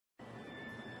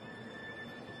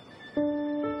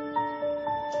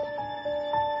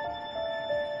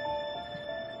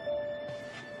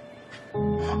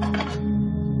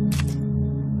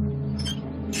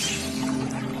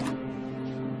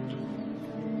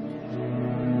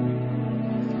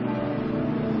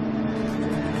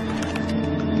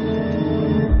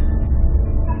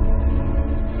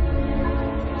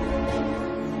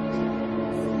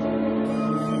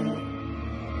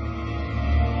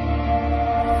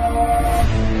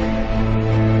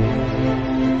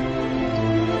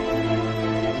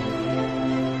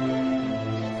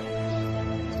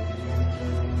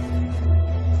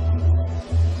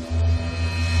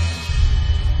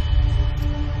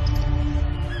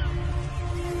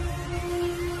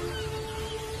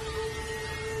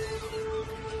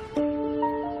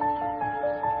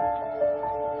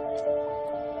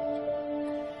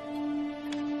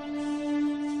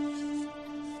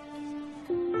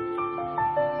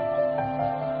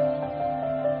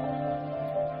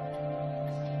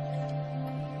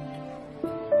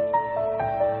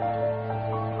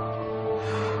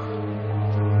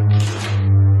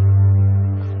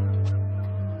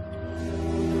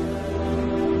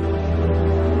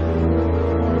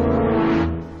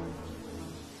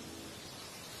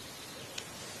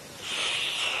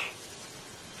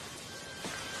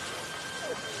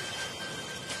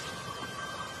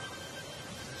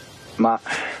Matt,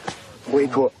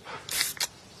 wake up.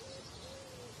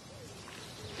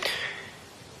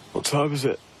 What time is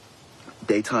it?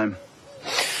 Daytime.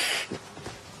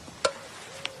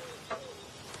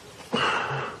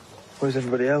 Where's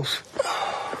everybody else?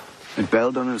 They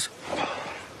bailed on us.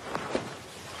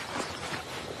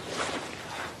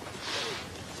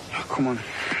 Oh, come on.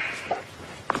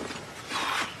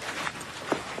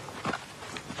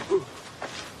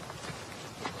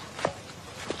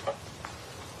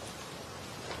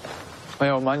 My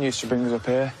old man used to bring us up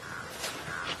here.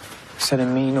 Said a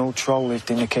mean old troll lived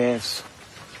in the caves.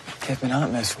 Gave me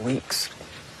nightmares for weeks.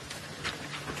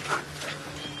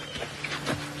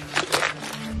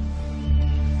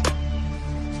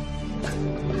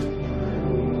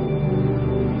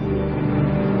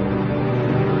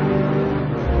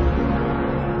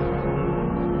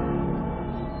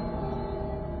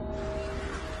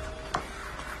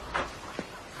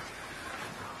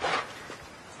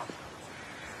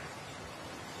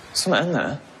 Something in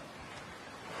there.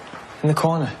 In the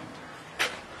corner.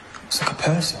 It's like a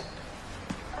person.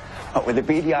 What, with the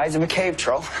beady eyes of a cave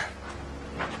troll?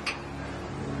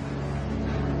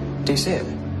 Do you see it?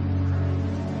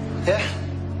 Yeah.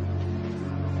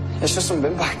 It's just some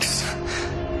bin bags.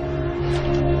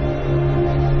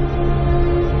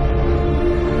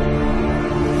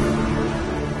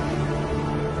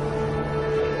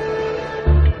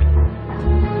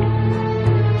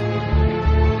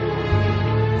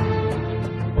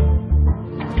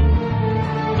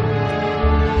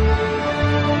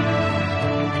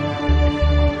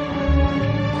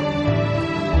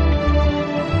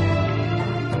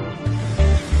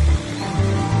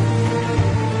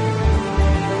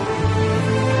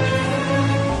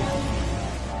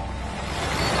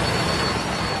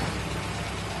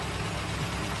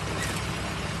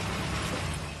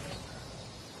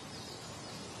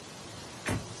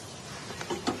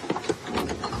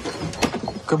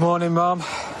 Good morning, Mum.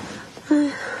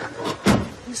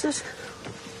 Is it?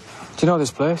 Do you know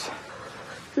this place?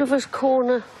 Lover's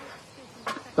Corner.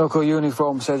 Local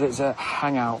uniform says it's a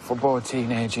hangout for bored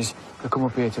teenagers who come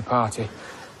up here to party.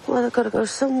 Well, they've got to go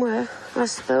somewhere, I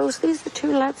suppose. These are the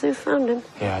two lads who found him.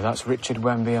 Yeah, that's Richard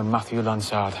Wemby and Matthew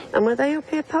Lansard. And were they up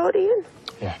here partying?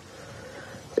 Yeah.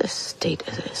 The state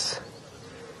of this.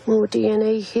 More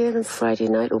DNA here than Friday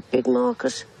night or Big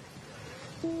Market.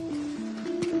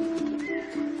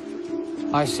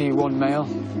 I see one male,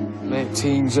 late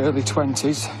teens, early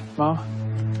 20s, Mum.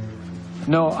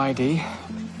 No ID.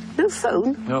 No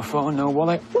phone? No phone, no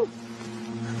wallet.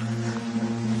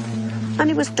 And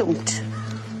he was dumped.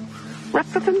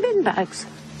 Wrapped up in bin bags.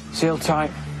 Sealed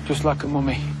tight, just like a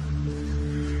mummy.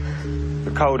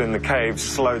 The cold in the caves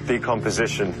slowed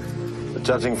decomposition. But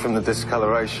judging from the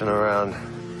discoloration around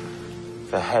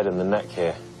the head and the neck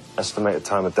here, estimated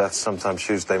time of death sometime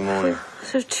Tuesday morning.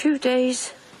 So 2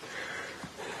 days.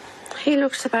 He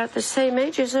looks about the same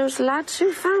age as those lads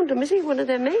who found him. Is he one of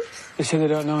their mates? They say they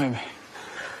don't know him.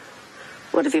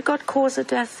 What have you got cause of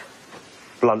death?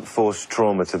 Blunt force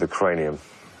trauma to the cranium.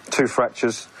 2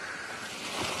 fractures.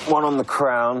 One on the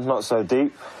crown, not so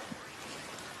deep.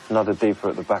 Another deeper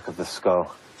at the back of the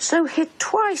skull. So hit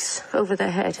twice over the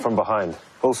head? From behind.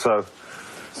 Also,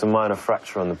 some minor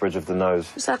fracture on the bridge of the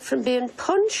nose. Is that from being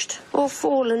punched or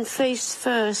fallen face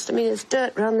first? I mean, there's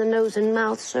dirt around the nose and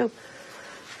mouth, so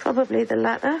probably the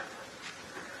latter.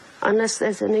 Unless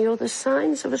there's any other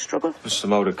signs of a struggle. There's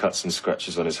some older cuts and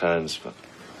scratches on his hands, but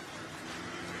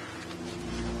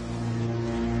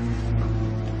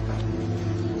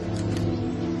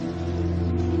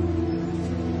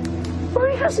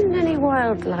Why hasn't any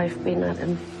wildlife been at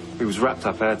him? He was wrapped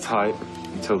up airtight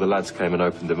until the lads came and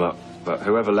opened him up. But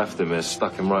whoever left him here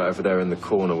stuck him right over there in the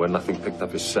corner where nothing picked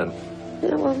up his scent.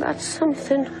 Yeah, well, that's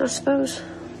something, I suppose.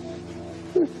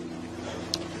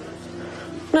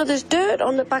 Now, there's dirt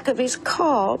on the back of his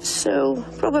calves, so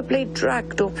probably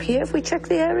dragged up here. If we check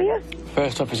the area?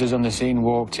 First officers on the scene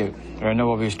walked it. There are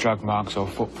no obvious drag marks or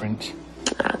footprints.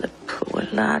 Ah, the poor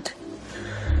lad.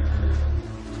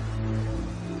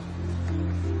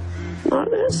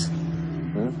 Martes?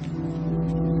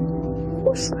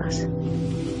 What's that?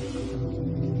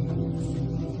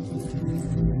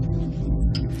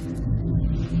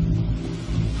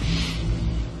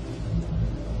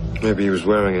 Maybe he was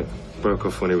wearing it. Broke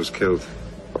off when he was killed.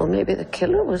 Or maybe the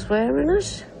killer was wearing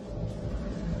it.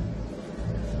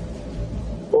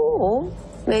 Or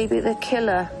maybe the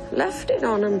killer left it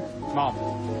on him. Mom,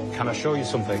 can I show you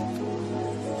something?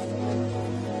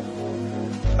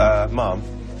 Mum,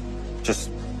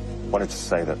 just wanted to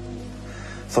say that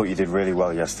thought you did really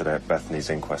well yesterday at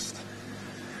Bethany's inquest.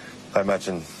 I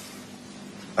imagine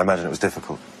it was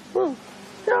difficult. Oh,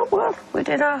 no, well, we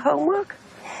did our homework.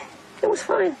 It was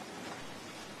fine.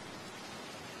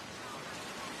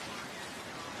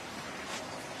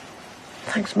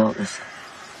 Thanks, Martes.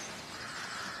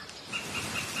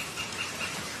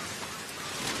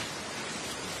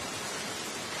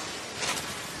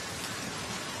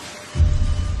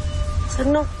 So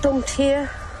not dumped here,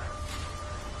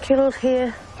 killed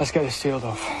here. Let's get this sealed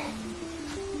off.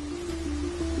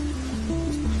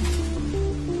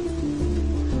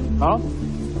 Mom?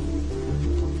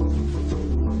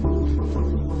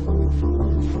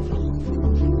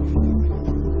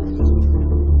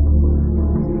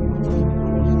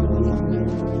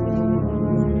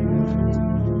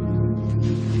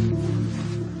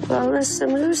 Well, there's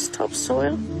some loose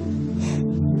topsoil.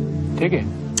 Digging?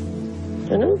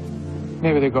 Dunno.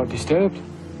 Maybe they got disturbed.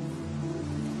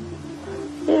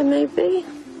 Yeah, maybe.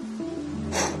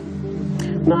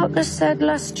 Marcus said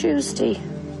last Tuesday.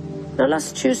 Now,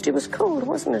 last Tuesday was cold,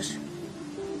 wasn't it?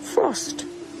 Frost.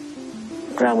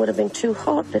 The ground would have been too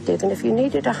hot to dig, and if you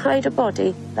needed to hide a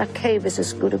body, that cave is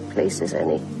as good a place as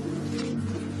any.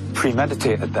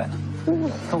 Premeditated, then?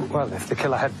 Oh, well, if the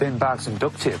killer had bin bags and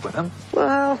duct tape with him.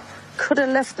 Well, could have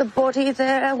left the body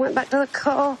there, went back to the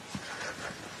car,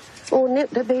 or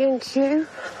nipped a B&Q.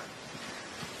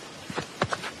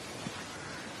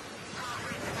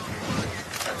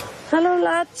 Hello,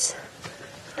 lads.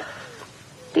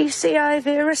 DCI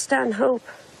Vera Stanhope.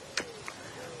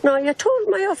 Now, you told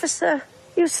my officer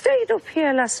you stayed up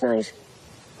here last night.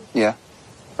 Yeah.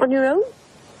 On your own?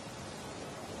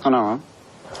 On our own.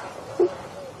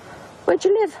 Where'd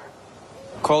you live?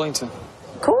 Collington.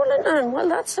 Collington? Well,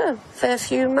 that's a fair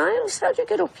few miles. How'd you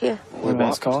get up here? With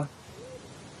what's calling?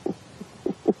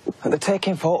 They're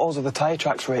taking photos of the tyre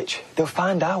tracks, Rich. They'll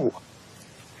find out.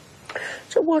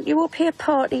 So what, you up here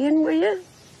partying, were you?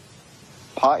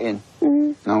 Partying?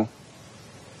 No.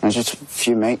 It was just a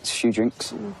few mates, a few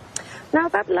drinks. Now,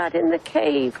 that lad in the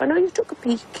cave, I know you took a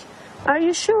peek. Are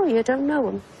you sure you don't know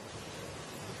him?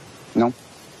 No,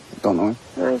 don't know him.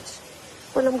 Right.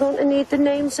 Well, I'm going to need the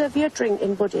names of your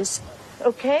drinking buddies.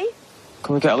 OK?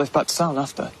 Can we get a lift back to town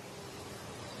after?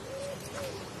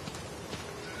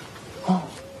 Oh,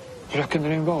 you reckon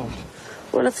they're involved?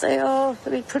 Well, if they are,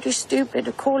 they'll be pretty stupid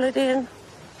to call it in.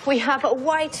 We have a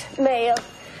white male,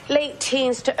 late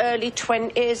teens to early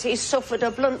 20s. He suffered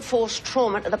a blunt force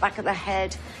trauma to the back of the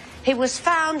head. He was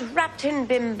found wrapped in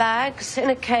bin bags in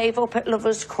a cave up at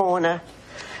Lover's Corner.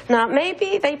 Now,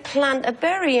 maybe they planned to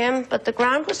bury him, but the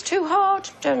ground was too hard.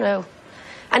 Don't know.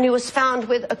 And he was found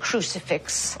with a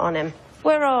crucifix on him.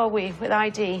 Where are we with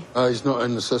ID? He's not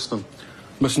in the system.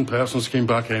 Missing persons came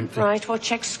back empty. Right, we'll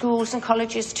check schools and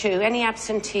colleges too. Any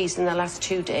absentees in the last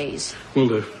 2 days? Will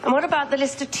do. And what about the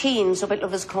list of teens up at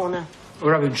Lover's Corner?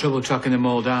 We're having trouble tracking them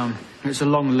all down. It's a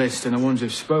long list, and the ones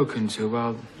we've spoken to,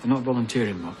 well, they're not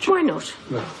volunteering much. Why not?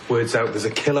 Well, word's out, there's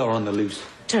a killer on the loose.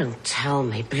 Don't tell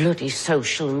me, bloody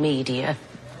social media.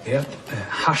 Yeah.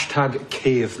 Hashtag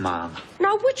caveman.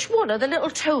 Now, which one of the little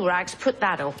toe rags put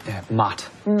that up? Yeah, Matt.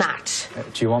 Matt.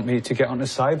 Do you want me to get onto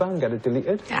Cyber and get it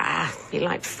deleted? Ah, be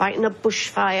like fighting a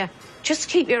bushfire. Just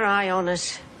keep your eye on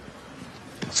it.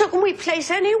 So can we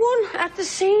place anyone at the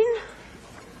scene?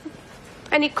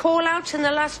 Any call-outs in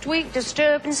the last week?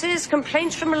 Disturbances?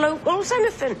 Complaints from locals?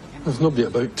 Anything? There's nobody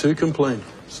about to complain.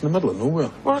 It's in the middle of nowhere.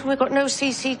 What, we've got no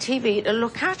CCTV to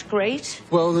look at? Great.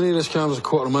 Well, the nearest camera's a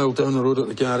quarter mile down the road at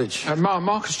the garage.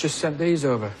 Marcus just sent these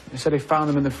over. He said he found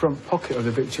them in the front pocket of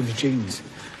the victim's jeans.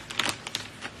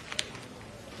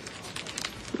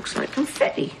 Looks like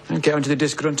confetti. And get onto the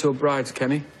disgruntled brides,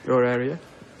 Kenny. Your area.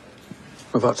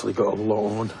 I've actually got a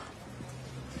lot on.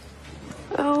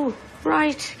 Oh,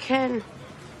 right, Ken.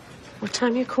 What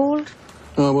time you called?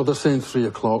 Well, they're saying 3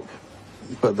 o'clock,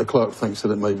 but the clerk thinks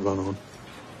that it might run on.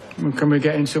 Well, can we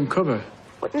get in some cover?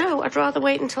 Well, no, I'd rather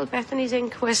wait until Bethany's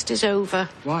inquest is over.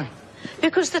 Why?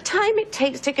 Because the time it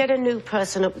takes to get a new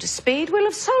person up to speed will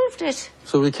have solved it.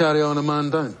 So we carry on a man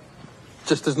down?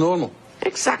 Just as normal?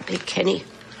 Exactly, Kenny.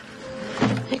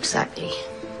 Exactly.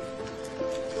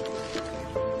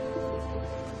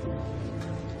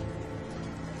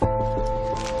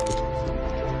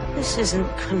 This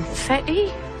isn't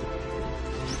confetti.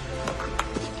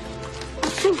 I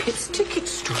think it's ticket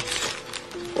stubs.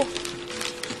 Oh,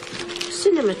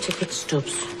 cinema ticket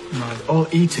stubs. No, all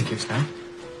e-tickets now.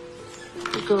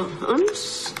 We've got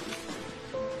Uns,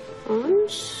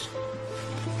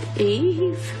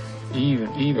 Eve.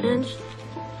 Even.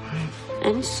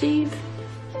 And Steve.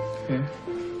 Yeah.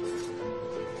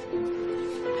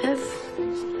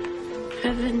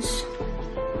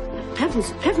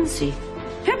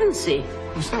 Pevensey.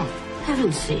 What's that?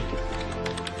 Pevensey.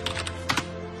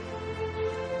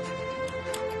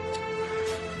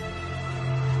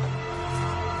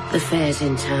 The fair's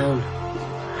in town.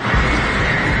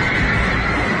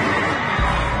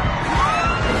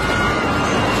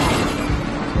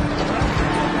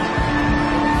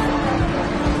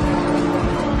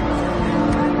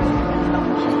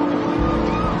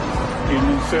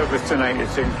 Union service tonight at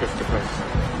St. Christopher's.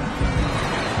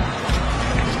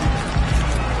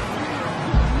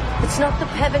 It's not the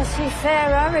Pevensey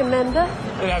Fair, I remember.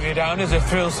 They'll have you down as a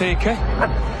thrill seeker.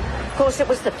 Of course, it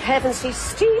was the Pevensey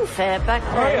Steam Fair back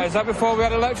then. Oh, yeah, is that before we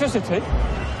had electricity?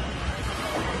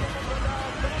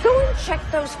 Go and check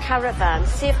those caravans,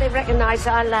 see if they recognise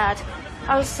our lad.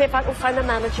 I'll see if I can find the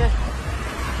manager.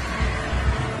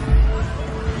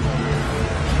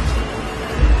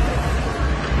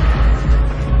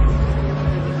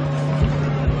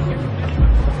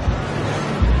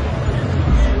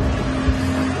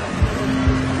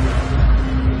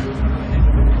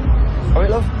 All right,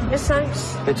 love? Yes,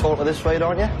 thanks. Bit taller this way,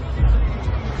 aren't you?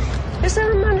 Is there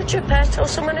a manager, Pet, or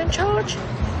someone in charge?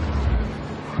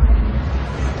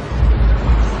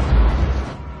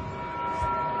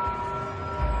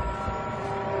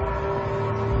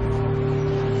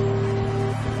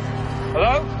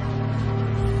 Hello?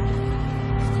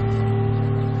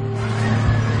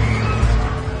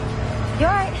 You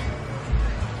alright?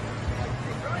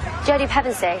 Jodie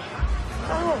Pevensey.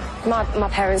 Oh, My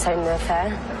parents own the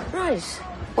fair. right.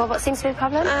 Well, what seems to be the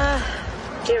problem?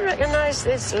 Do you recognise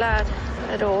this lad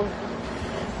at all?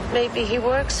 Maybe he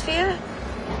works for you?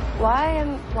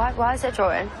 Why is it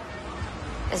drawing?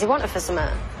 Is he wanted for something?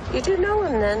 You do know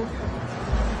him, then?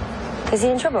 Is he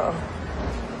in trouble?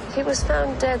 He was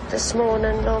found dead this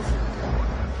morning, love.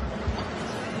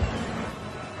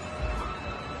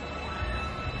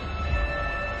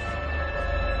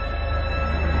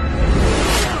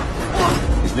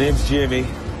 His name's Jamie.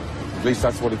 At least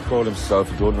that's what he called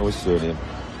himself. I don't know his surname.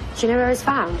 Do you know where he's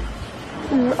found?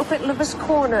 Up at Lover's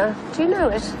Corner. Do you know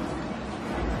it?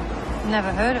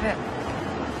 Never heard of it.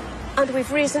 And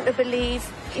we've reason to believe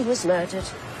he was murdered.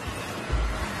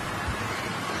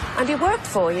 And he worked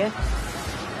for you.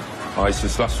 Aye,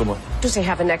 since last summer. Does he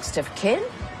have a next of kin?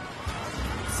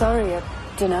 Sorry, I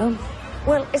don't know.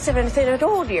 Well, is there anything at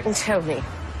all you can tell me?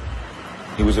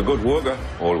 He was a good worker,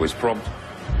 always prompt.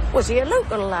 Was he a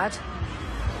local lad?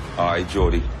 Aye,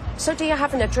 Jodie. So do you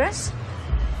have an address?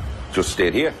 Just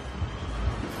stayed here.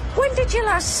 When did you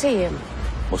last see him?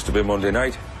 Must have been Monday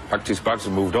night. Packed his bags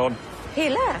and moved on. He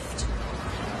left.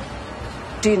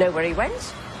 Do you know where he went?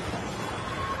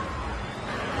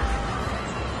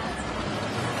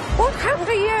 What happened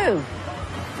to you?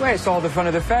 Well, it's all the fun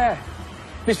of the fair.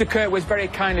 Mr. Kurt was very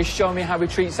kindly showing me how he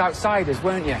treats outsiders,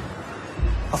 weren't you?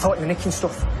 I thought you were nicking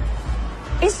stuff.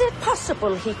 Is it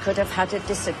possible he could have had a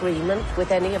disagreement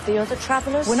with any of the other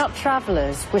travellers? We're not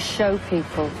travellers, we're show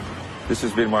people. This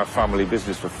has been my family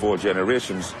business for 4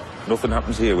 generations. Nothing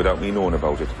happens here without me knowing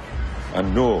about it.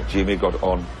 And no, Jamie got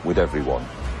on with everyone.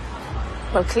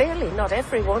 Well, clearly not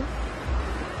everyone.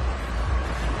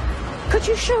 Could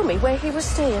you show me where he was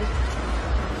staying?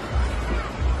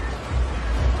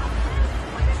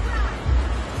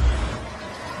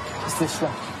 It's this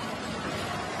way.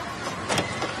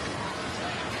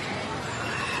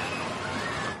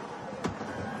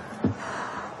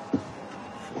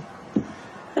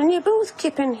 And you both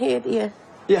keep in here, do you?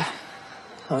 Yeah,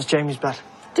 that was Jamie's bed.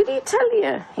 Did he tell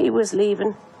you he was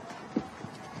leaving?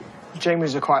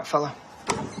 Jamie's a quiet fella.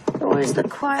 Always the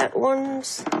quiet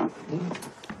ones.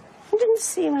 It didn't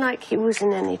seem like he was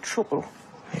in any trouble.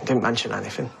 He didn't mention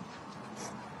anything.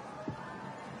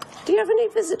 Do you have any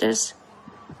visitors?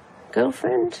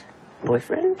 Girlfriend?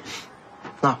 Boyfriend?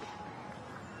 No.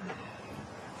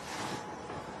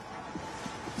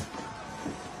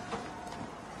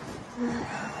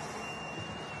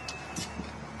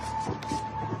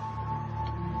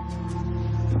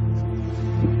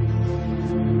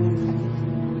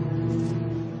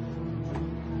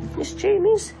 Miss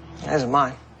Jamie's? Those are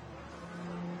mine.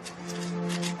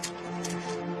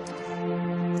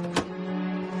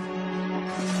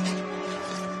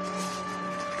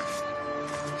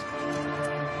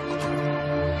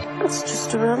 That's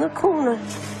just around the corner.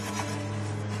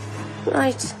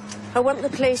 Right. I want the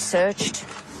place searched.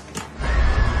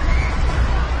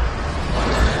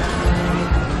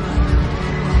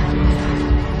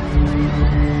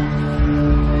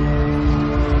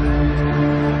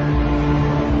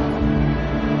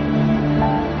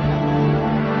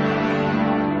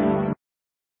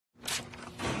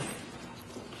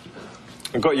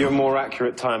 I got you a more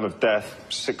accurate time of death,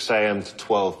 6 a.m. to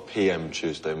 12 p.m.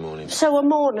 Tuesday morning. So a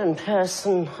morning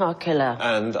person, our killer.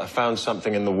 And I found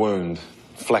something in the wound,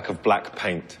 a fleck of black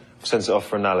paint. Sent it off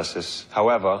for analysis.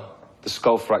 However, the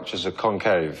skull fractures are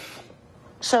concave.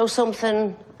 So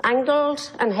something angled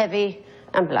and heavy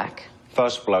and black.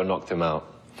 First blow knocked him out.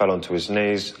 Fell onto his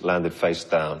knees, landed face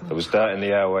down. There was dirt in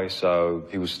the airway, so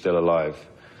he was still alive.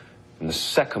 And the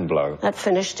second blow... That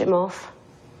finished him off.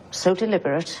 So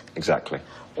deliberate. Exactly.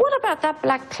 What about that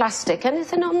black plastic?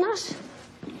 Anything on that?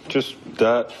 Just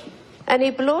dirt. Any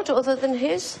blood other than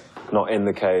his? Not in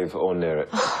the cave or near it.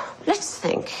 Let's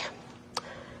think.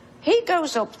 He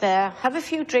goes up there, have a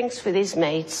few drinks with his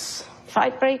mates.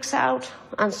 Fight breaks out,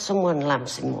 and someone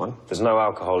lamps him one. There's no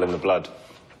alcohol in the blood.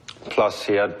 Plus,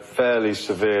 he had fairly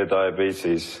severe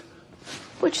diabetes.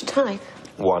 Which type?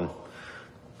 1.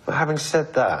 But having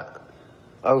said that,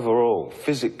 overall,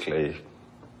 physically,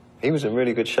 he was in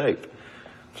really good shape.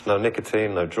 There's no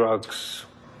nicotine, no drugs.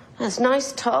 Has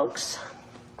nice togs.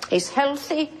 He's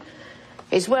healthy.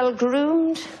 He's well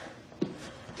groomed.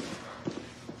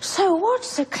 So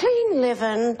what's a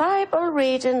clean-living,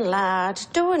 Bible-reading lad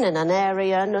doing in an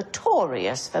area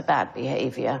notorious for bad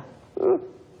behaviour?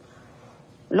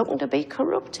 Looking to be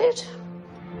corrupted?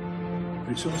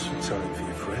 But it's also time for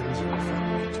your friends and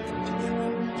family to come together.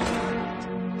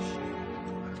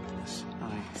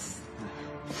 Nice.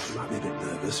 You might be a bit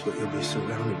nervous, but you'll be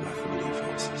surrounded by familiar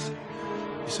faces.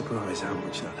 You're surprised how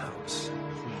much that helps.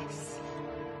 Yes.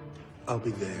 I'll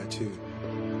be there to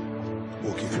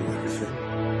walk you through everything.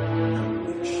 And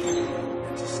make sure you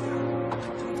know to stand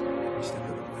every step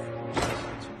of the way.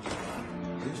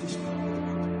 Who's this man?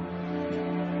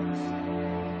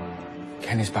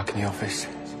 Kenny's back in the office.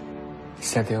 He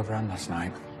said they overran last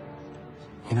night.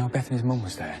 You know, Bethany's mum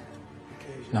was there.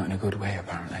 Not in a good way,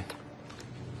 apparently.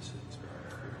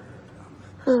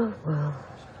 Oh, well.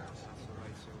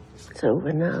 It's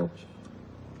over now.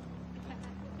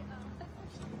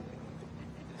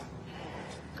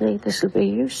 Hey, this'll be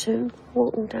you soon,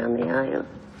 walking down the aisle.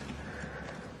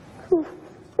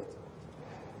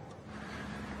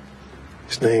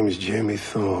 His name is Jamie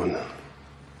Thorne.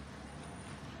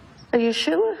 Are you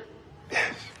sure?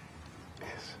 Yes.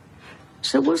 Yes.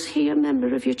 So was he a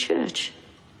member of your church?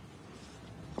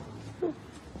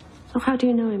 So how do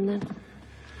you know him, then?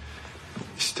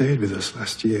 He stayed with us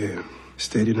last year.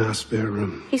 Stayed in our spare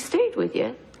room. He stayed with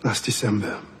you? Last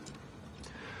December.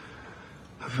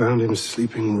 I found him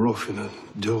sleeping rough in a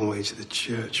doorway to the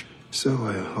church, so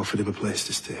I offered him a place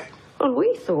to stay. Well,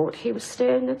 we thought he was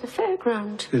staying at the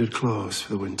fairground. It had closed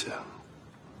for the winter.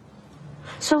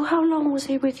 So how long was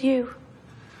he with you?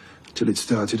 Till it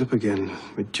started up again,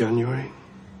 mid-January.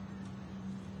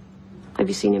 Have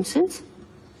you seen him since?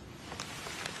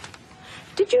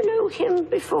 Did you know him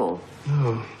before?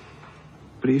 No,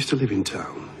 but he used to live in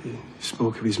town. He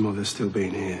spoke of his mother still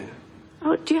being here.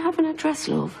 Oh, do you have an address,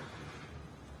 love?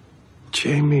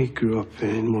 Jamie grew up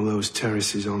in one of those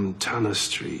terraces on Tanner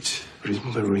Street, but his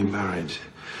mother remarried.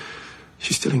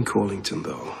 She's still in Corlington,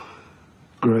 though.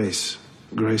 Grace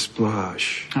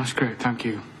Blash. That's great, thank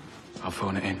you. I'll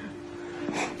phone it in.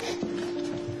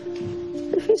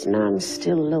 If his nan's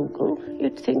still local,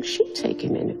 you'd think she'd take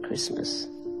him in at Christmas.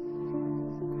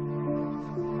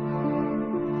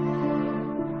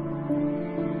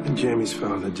 When Jamie's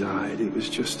father died, it was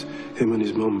just him and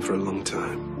his mum for a long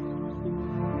time.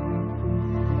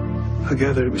 I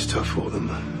gather it was tough for them.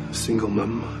 A single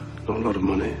mum, not a lot of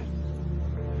money.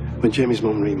 When Jamie's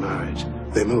mum remarried,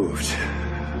 they moved.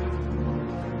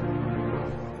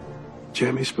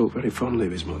 Jamie spoke very fondly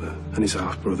of his mother and his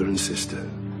half-brother and sister.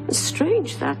 It's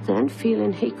strange, that, then,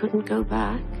 feeling he couldn't go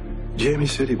back. Jamie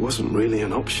said it wasn't really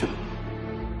an option.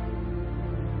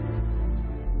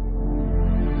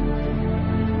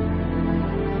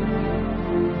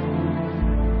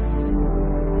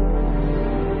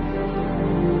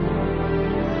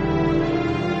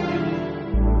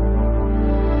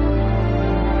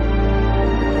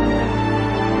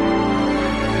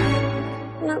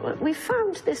 we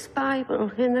found this Bible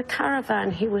in the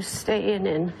caravan he was staying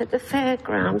in at the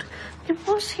fairground.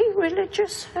 Was he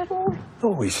religious at all?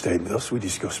 Oh, he stayed with us. We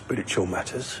discussed spiritual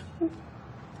matters. Do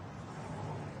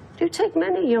you take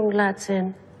many young lads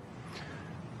in?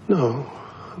 No.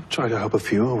 I've tried to help a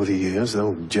few over the years,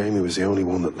 though Jamie was the only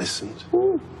one that listened.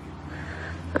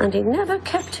 And he never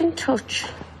kept in touch.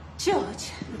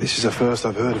 George? This is the first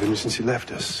I've heard of him since he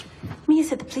left us. Mia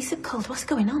said the police have called. What's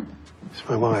going on? It's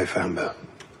my wife, Amber.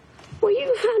 Were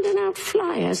you handing out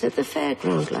flyers at the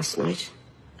fairground last night?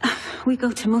 We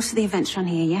go to most of the events around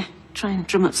here, yeah? Try and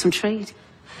drum up some trade.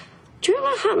 Do you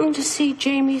ever happen to see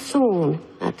Jamie Thorne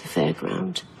at the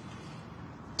fairground?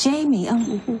 Jamie?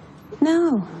 Oh,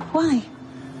 no. Why?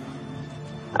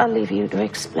 I'll leave you to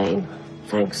explain.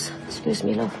 Thanks. Excuse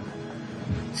me, love.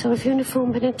 So have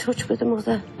Uniform been in touch with the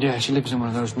mother? Yeah, she lives in one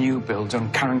of those new builds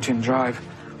on Carrington Drive.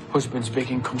 Husband's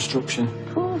big in construction.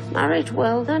 Oh, married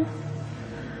well, then.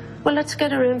 Well, let's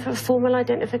get her in for formal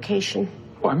identification.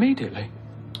 What, immediately?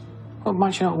 Well,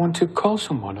 might she not want to call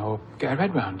someone or get her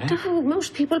head round it? Oh,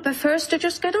 most people prefer to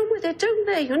just get on with it, don't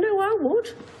they? You know I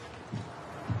would.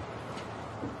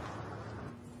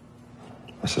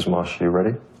 Mrs. Marsh, you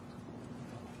ready?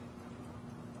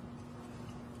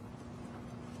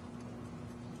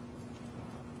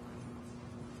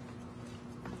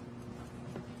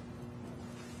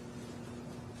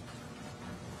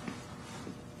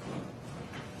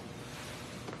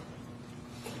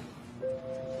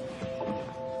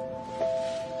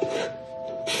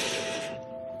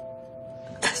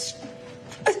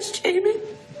 That's Jamie.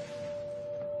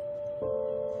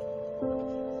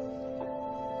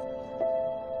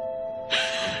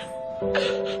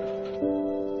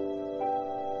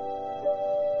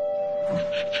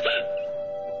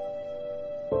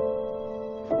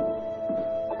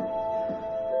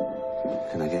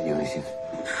 Can I get you anything?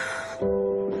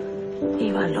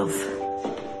 Here, I love.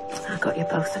 I got you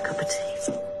both a cup of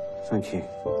tea. Thank you.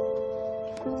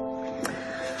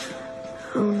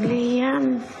 Only,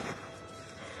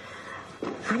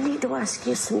 I need to ask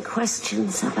you some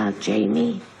questions about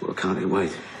Jamie. Well, can't it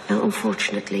wait? No,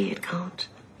 unfortunately, it can't.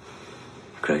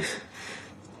 Grace?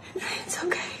 It's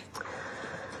okay.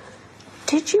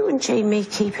 Did you and Jamie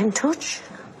keep in touch?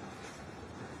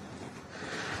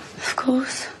 Of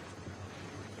course.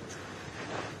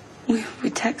 We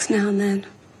text now and then.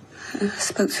 I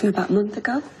spoke to him about a month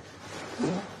ago.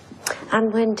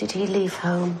 And when did he leave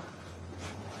home?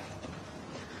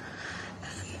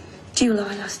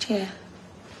 July last year.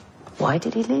 Why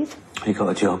did he leave? He got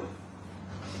a job.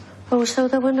 Oh, so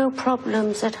there were no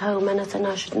problems at home, anything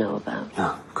I should know about?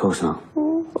 No, of course not.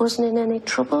 Wasn't in any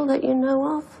trouble that you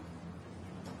know of?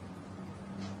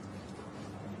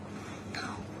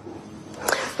 No.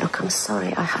 Look, I'm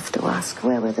sorry, I have to ask.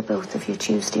 Where were the both of you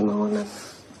Tuesday morning?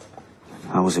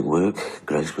 I was at work.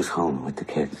 Grace was home with the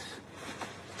kids.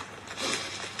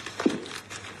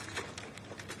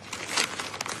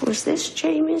 Was this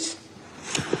Jamie's?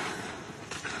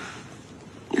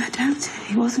 I doubt it.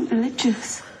 He wasn't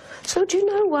religious. So do you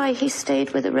know why he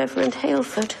stayed with the Reverend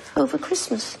Haleford over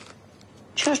Christmas?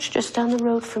 Church just down the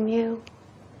road from you.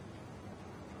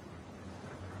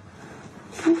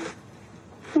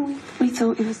 We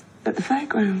thought he was at the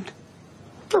fairground.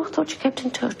 Oh, I thought you kept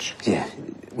in touch. Yeah,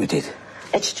 we did.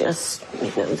 It's just,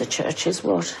 you know, the church is,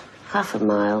 what, half a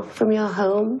mile from your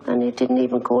home, and he didn't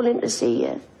even call in to see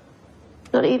you.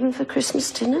 Not even for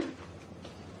Christmas dinner.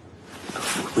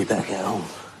 We better get home.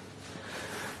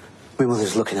 My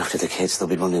mother's looking after the kids. They'll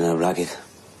be running her ragged.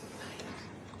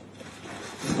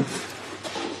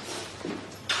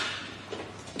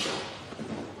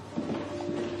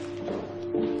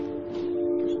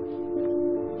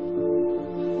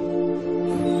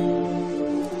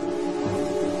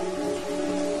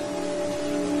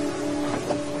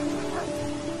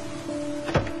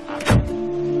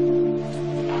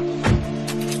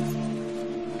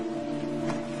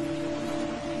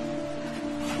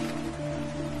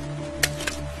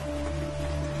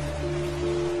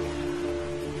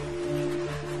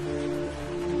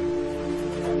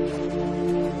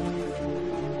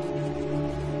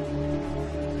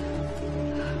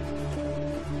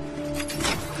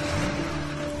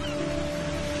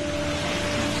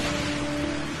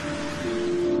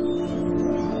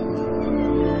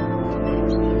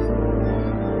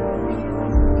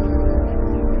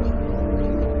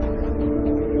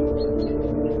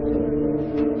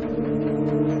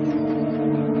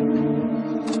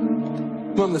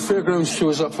 Mum, the fairground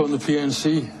shows up on the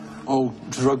PNC. All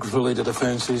drug-related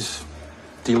offences,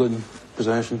 dealing,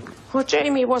 possession. Well,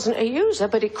 Jamie wasn't a user,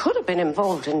 but he could have been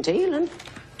involved in dealing.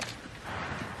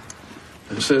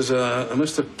 It says,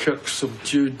 Mr. Kirk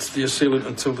subdued the assailant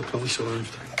until the police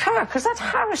arrived. Kirk? Is that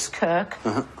Harris Kirk?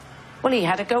 Well, he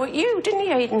had a go at you, didn't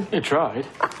he, Aidan? He tried.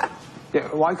 Yeah,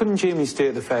 why couldn't Jamie stay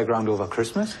at the fairground over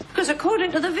Christmas? Because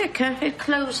according to the vicar, it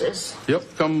closes. Yep,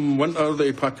 come winter,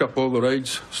 they pack up all the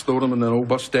rides, store them in their old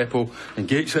bus depot, and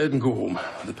Gateshead and go home.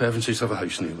 The Pevenses have a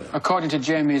house near there. According to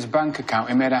Jamie's bank account,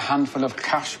 he made a handful of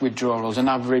cash withdrawals, an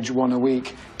average one a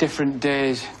week. Different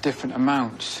days, different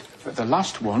amounts. But the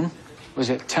last one was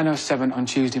at 10:07 on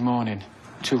Tuesday morning,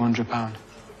 £200.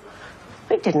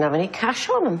 He didn't have any cash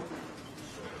on him.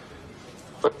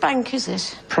 What bank is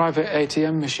it? Private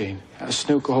ATM machine at a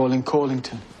snooker hall in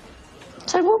Corlington.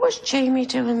 So what was Jamie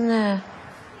doing there?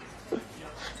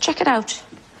 Check it out.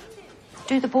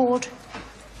 Do the board.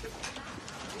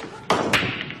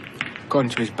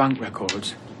 According to his bank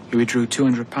records, he withdrew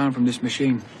 £200 from this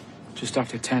machine just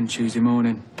after 10 Tuesday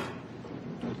morning.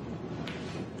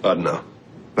 I don't know.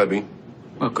 Maybe.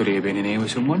 Well, could he have been in here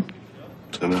with someone?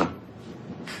 Don't know.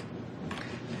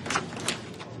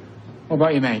 What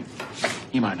about you, mate?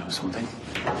 You might know something.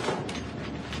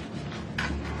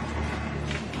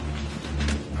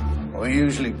 We're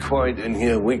usually quiet in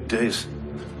here weekdays.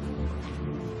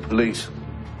 Police.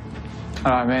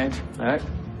 All right, mate. All right.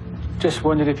 Just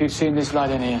wondered if you'd seen this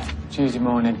lad in here Tuesday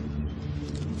morning.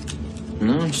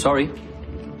 No, sorry.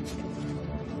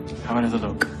 Have another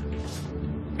look.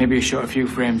 Maybe you shot a few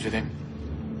frames with him.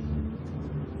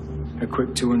 A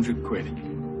quick 200 quid.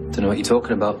 Don't know what you're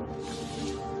talking about.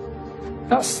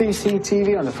 That's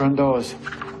CCTV on the front doors.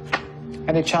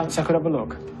 Any chance I could have a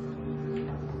look?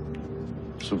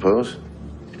 Suppose.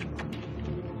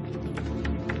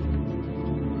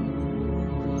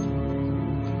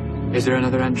 Is there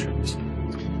another entrance?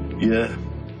 Yeah.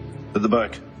 At the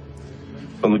back.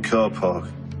 On the car park.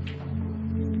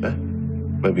 Yeah?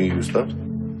 Maybe you use that?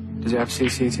 Does it have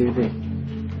CCTV?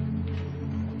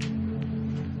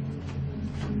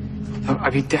 Oh,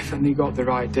 have you definitely got the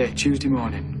right date? Tuesday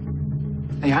morning?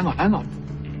 Hey, hang on.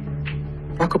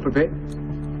 Back up a bit.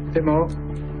 A bit more.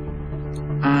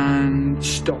 And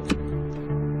stop.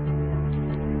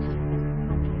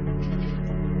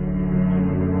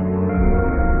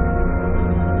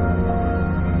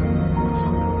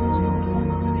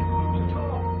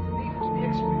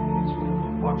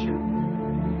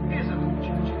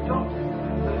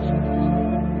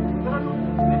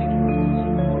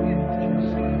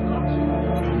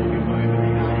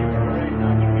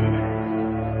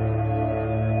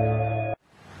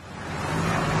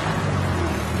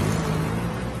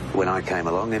 When I came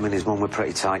along, him and his mum were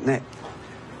pretty tight-knit.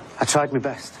 I tried my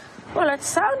best. Well, it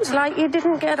sounds like you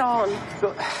didn't get on.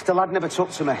 Look, the lad never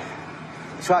took to me.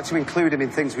 I tried to include him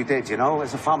in things we did, you know,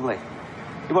 as a family.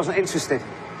 He wasn't interested.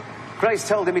 Grace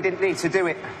told him he didn't need to do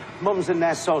it. Mums and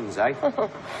their sons, eh?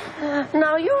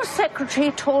 Now, your secretary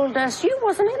told us you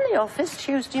wasn't in the office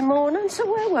Tuesday morning, so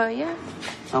where were you?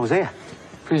 I was here.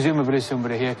 Presumably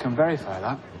somebody here can verify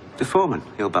that. The foreman,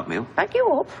 he'll back me up. Back you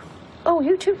up? Oh,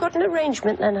 you two got an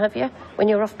arrangement then, have you? When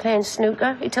you're off playing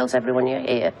snooker, he tells everyone you're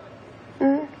here.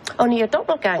 Only your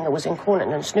doppelganger was in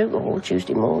Cornington Snooker Hall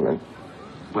Tuesday morning.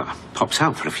 Well, I popped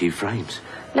out for a few frames.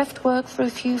 Left work for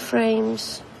a few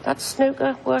frames. That's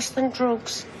snooker worse than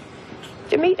drugs.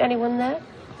 Did you meet anyone there?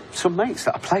 Some mates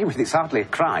that I play with. It's hardly a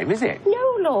crime, is it?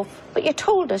 No, love. But you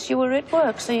told us you were at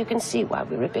work, so you can see why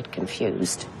we were a bit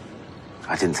confused.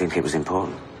 I didn't think it was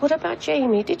important. What about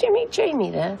Jamie? Did you meet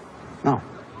Jamie there? No.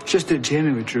 Just that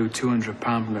Jamie withdrew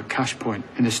 £200 from a cash point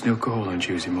in the snooker hall on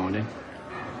Tuesday morning.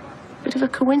 Bit of a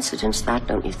coincidence, that,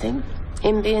 don't you think?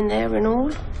 Him being there and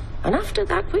all. And after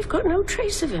that, we've got no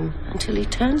trace of him until he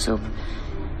turns up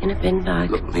in a bin bag.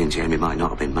 Look, me and Jamie might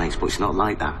not have been mates, but it's not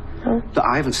like that. Oh. Look,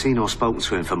 I haven't seen or spoken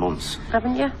to him for months.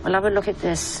 Haven't you? Well, have a look at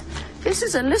this. This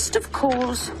is a list of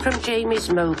calls from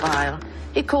Jamie's mobile.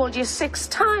 He called you 6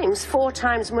 times, 4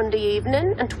 times Monday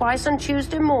evening and twice on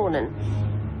Tuesday morning.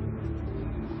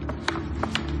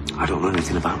 I don't know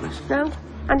anything about this. No?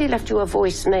 And he left you a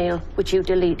voicemail, which you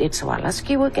deleted, so I'll ask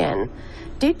you again.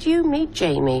 Did you meet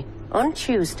Jamie on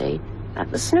Tuesday at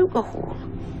the snooker hall?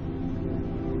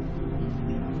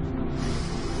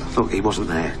 Look, he wasn't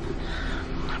there.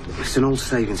 It's an old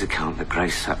savings account that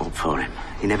Grace set up for him.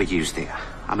 He never used it.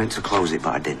 I meant to close it,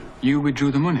 but I didn't. You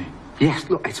withdrew the money? Yes,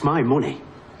 look, it's my money.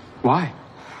 Why?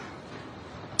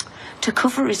 To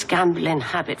cover his gambling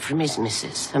habit from his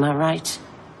missus, am I right?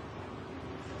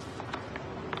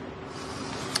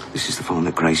 This is the phone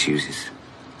that Grace uses.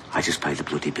 I just pay the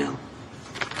bloody bill.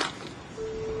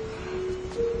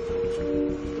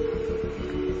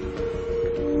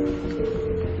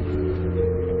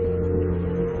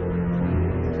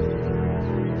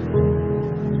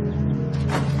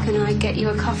 Can I get get you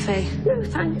a coffee? No,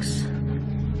 thanks.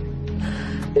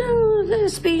 No,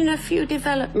 there's been a few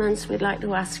developments we'd like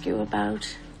to ask you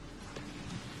about.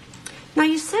 Now,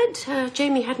 you said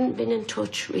Jamie hadn't been in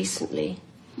touch recently.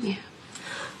 Yeah.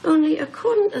 Only,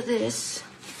 according to this,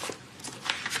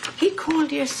 he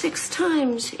called you 6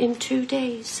 times in 2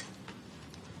 days.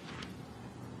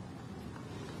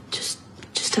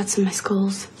 Just had some missed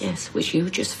calls. Yes, which you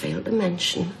just failed to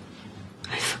mention.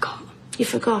 I forgot. You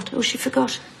forgot? Oh, she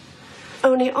forgot.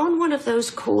 Only on one of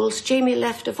those calls, Jamie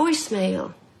left a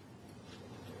voicemail.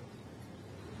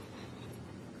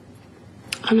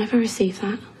 I never received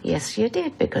that. Yes, you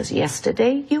did, because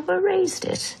yesterday you erased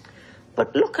it.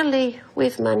 But luckily,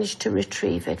 we've managed to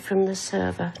retrieve it from the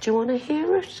server. Do you want to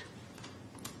hear it?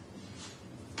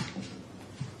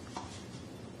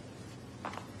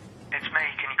 It's me.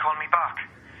 Can you call me back?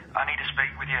 I need to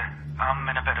speak with you. I'm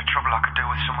in a bit of trouble. I could do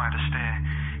with somewhere to stay.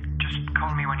 Just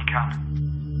call me when you can.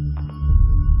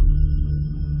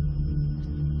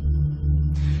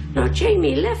 Now,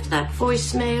 Jamie left that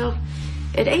voicemail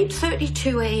at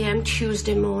 8:32 a.m.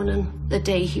 Tuesday morning, the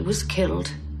day he was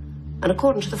killed. And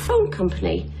according to the phone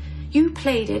company, you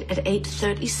played it at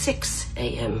 8:36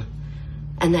 a.m.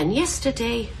 And then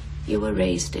yesterday, you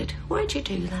erased it. Why'd you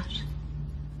do that?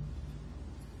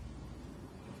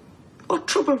 What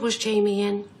trouble was Jamie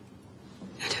in?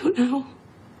 I don't know.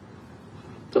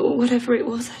 But whatever it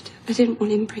was, I didn't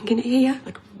want him bringing it here.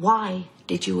 But why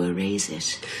did you erase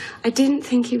it? I didn't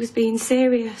think he was being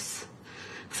serious.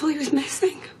 I thought he was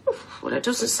messing. Well, it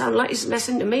doesn't sound like he's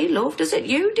messing to me, love. Does it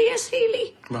you, dear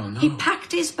Seeley? Well, no. He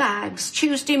packed his bags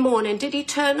Tuesday morning. Did he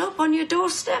turn up on your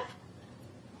doorstep?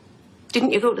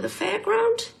 Didn't you go to the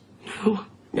fairground? No.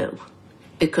 No.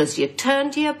 Because you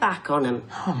turned your back on him.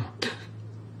 Mum.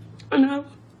 I know.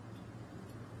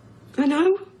 I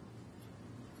know.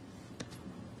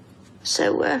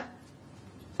 So,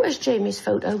 where's Jamie's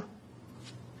photo?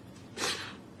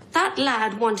 That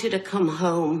lad wanted to come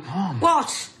home. Mom.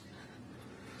 What?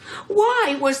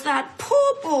 Why was that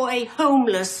poor boy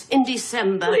homeless in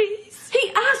December? Please.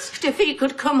 He asked if he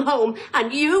could come home,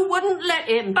 and you wouldn't let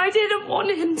him. I didn't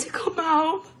want him to come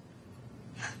home.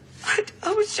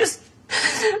 I was just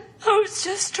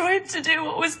trying to do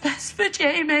what was best for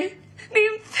Jamie. Me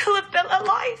and Phil have built a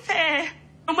life here.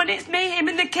 And when it's me, him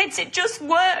and the kids, it just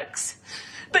works.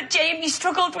 But Jamie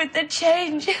struggled with the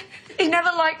change. He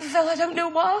never liked Phil, I don't know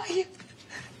why.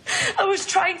 I was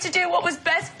trying to do what was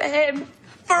best for him.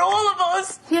 For all of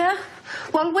us. Yeah?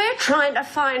 Well, we're trying to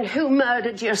find who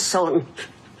murdered your son.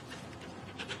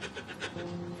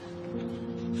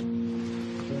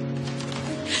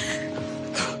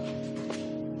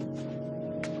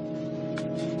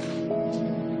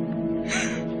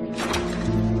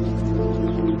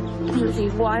 Bloody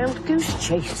wild goose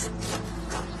chase.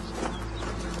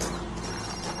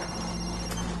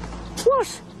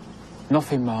 What?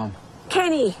 Nothing, Mom.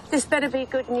 Kenny, this better be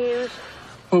good news.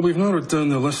 Well, we've narrowed down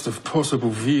the list of possible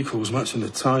vehicles matching the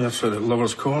tyre tread at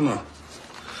Lover's Corner.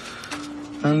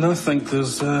 And I think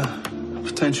there's a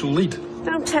potential lead.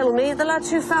 Don't tell me, the lads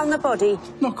who found the body.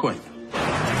 Not quite.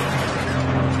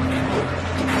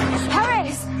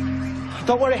 Harris!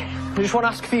 Don't worry, I just want to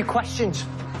ask a few questions.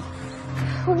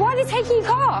 Why are they taking your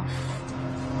car?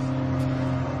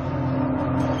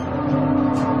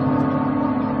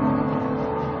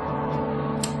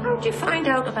 How'd you find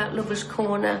out about Lover's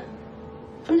Corner?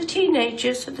 From the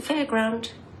teenagers at the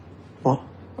fairground. What?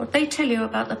 What'd they tell you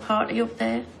about the party up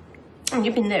there? And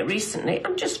you've been there recently.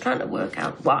 I'm just trying to work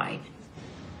out why.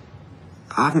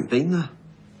 I haven't been there.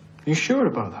 Are you sure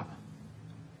about that?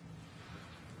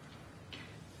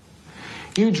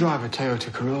 You drive a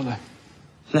Toyota Corolla.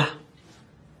 Yeah.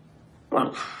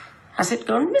 Well, has it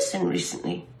gone missing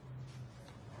recently?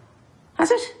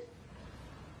 Has it?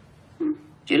 Do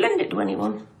you lend it to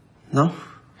anyone? No.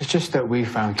 It's just that we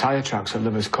found tyre tracks at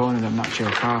Lover's Corner that match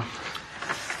your car.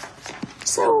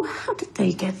 So, how did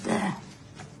they get there?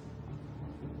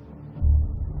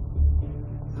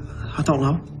 I don't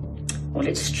know. Well,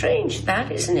 it's strange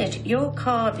that, isn't it? Your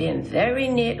car being very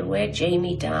near to where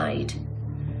Jamie died.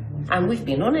 And we've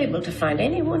been unable to find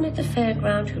anyone at the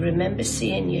fairground who remembers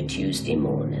seeing you Tuesday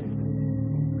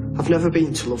morning. I've never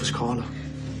been to Lover's Corner.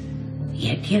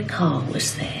 Yet your car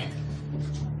was there.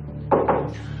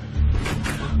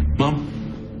 Mum?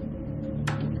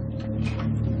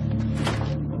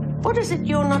 What is it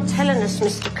you're not telling us,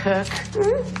 Mr. Kirk?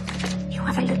 You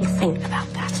have a little think about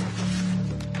that.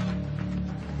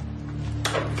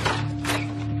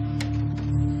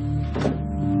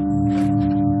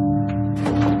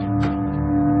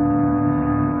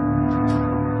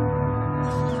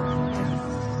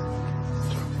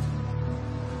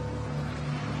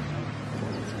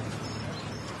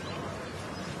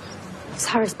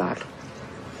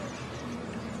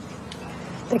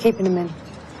 They're keeping him in.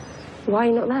 Why are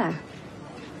you not there?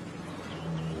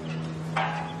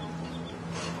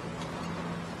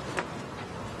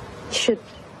 You should,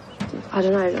 I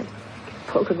don't know,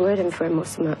 put a good word in for him or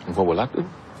something. What will that do?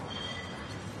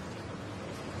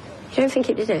 You don't think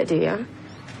he did it, do you?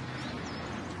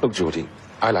 Look, Geordie,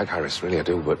 I like Harris, really I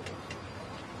do, but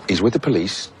he's with the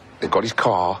police, they've got his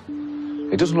car.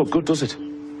 It doesn't look good, does it?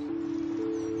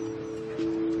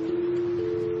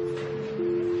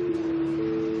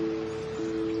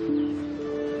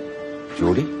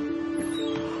 Geordie?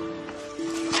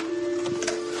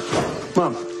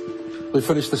 Ma'am, they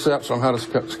finished the search on Harris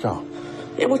Kirk's car.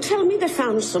 Yeah, well, tell me they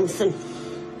found something.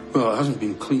 Well, it hasn't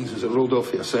been cleaned since it rolled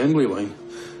off the assembly line,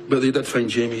 but they did find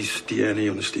Jamie's DNA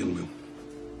on the steel wheel.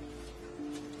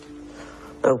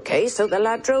 OK, so the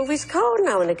lad drove his car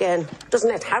now and again. Doesn't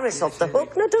let Harris off the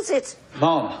hook, now does it?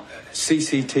 Mom,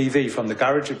 CCTV from the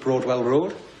garage at Broadwell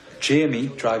Road. Jamie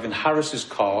driving Harris's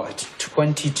car at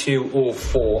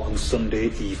 22:04 on Sunday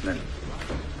evening.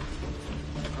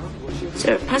 Is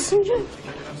there a passenger?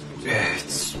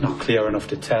 It's not clear enough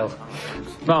to tell.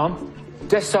 Mom,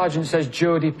 Desk Sergeant says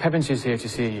Jodie Pevensey's here to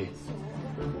see you.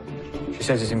 She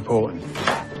says it's important.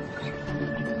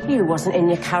 You wasn't in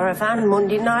your caravan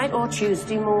Monday night or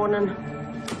Tuesday morning.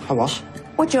 I was.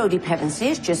 Well, Jodie Pevensey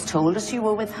has just told us you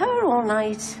were with her all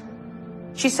night.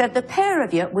 She said the pair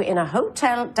of you were in a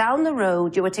hotel down the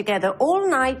road, you were together all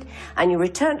night, and you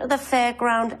returned to the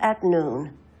fairground at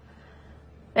noon.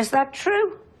 Is that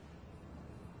true?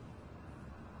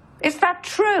 Is that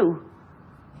true?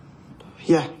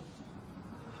 Yeah,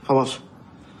 I was.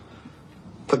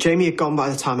 But Jamie had gone by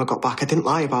the time I got back. I didn't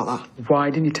lie about that. Why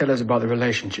didn't you tell us about the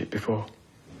relationship before?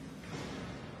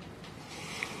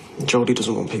 Jodie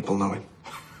doesn't want people knowing.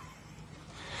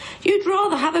 You'd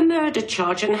rather have a murder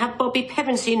charge and have Bobby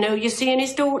Pevensey know you're seeing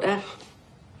his daughter?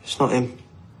 It's not him.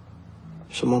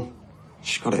 It's her mum.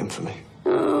 She's got it in for me.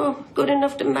 Oh, good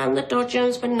enough to man the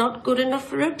Dodgers, but not good enough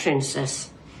for a princess.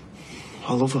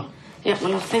 I love her. Yeah,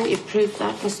 well, I think you've proved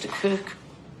that, Mr. Kirk.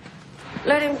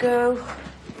 Let him go.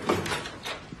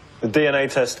 The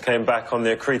DNA test came back on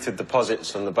the accreted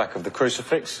deposits on the back of the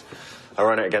crucifix. I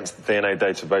ran it against the DNA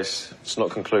database. It's not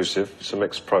conclusive. It's a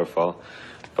mixed profile.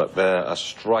 But there are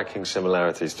striking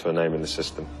similarities to a name in the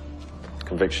system.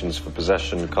 Convictions for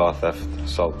possession, car theft,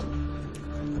 assault.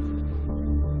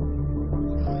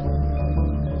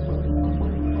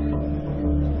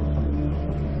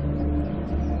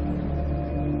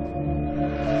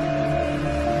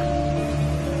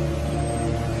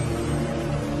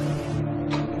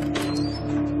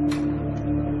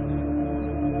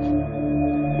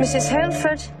 Mrs.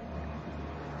 Halford.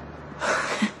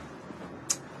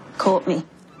 Caught me.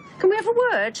 Can we have a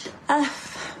word? Do you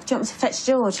want me to fetch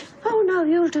George? Oh, no,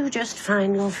 you'll do just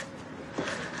fine, love.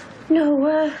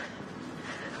 No,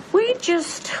 we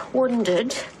just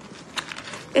wondered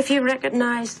if you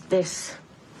recognised this.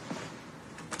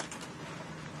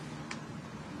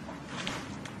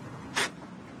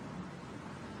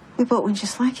 We bought one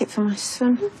just like it for my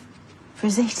son. For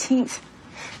his 18th.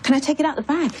 Can I take it out the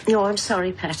bag? No, I'm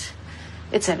sorry, Pet.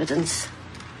 It's evidence.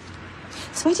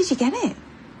 So where did you get it?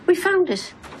 We found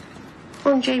it.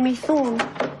 On Jamie Thorne.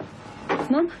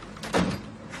 Mum?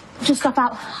 Just drop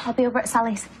out. I'll be over at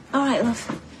Sally's. All right,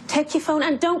 love. Take your phone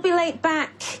and don't be late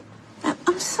back.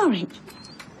 I'm sorry.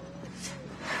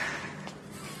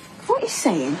 What are you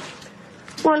saying?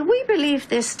 Well, we believe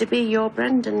this to be your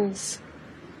Brendan's.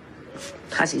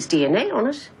 Has his DNA on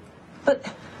it.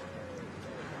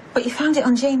 But you found it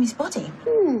on Jamie's body.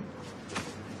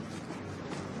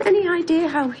 Any idea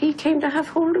how he came to have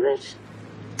hold of it?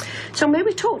 So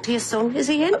maybe talk to your son. Is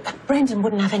he in? Brendan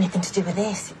wouldn't have anything to do with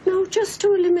this. No, just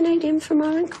to eliminate him from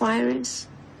our inquiries.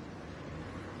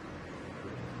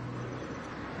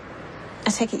 I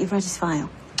take it you've read his file.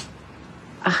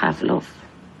 I have, love.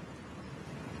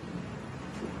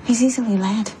 He's easily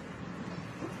led.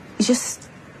 He just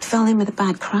fell in with a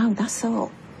bad crowd, that's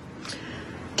all.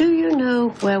 Do you know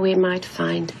where we might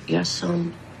find your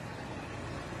son?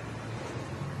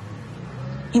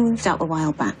 He moved out a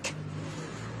while back.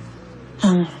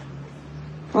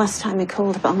 Last time he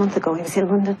called, about a month ago, he was in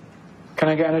London. Can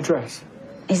I get an address?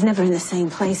 He's never in the same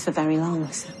place for very long,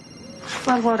 so...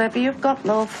 Well, whatever you've got,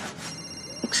 love.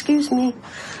 Excuse me.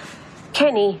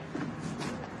 Kenny.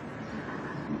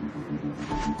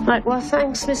 Right, well,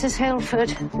 thanks, Mrs.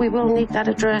 Halford. We will need that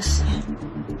address.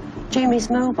 Jamie's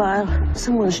mobile.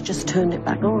 Someone's just turned it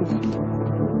back on.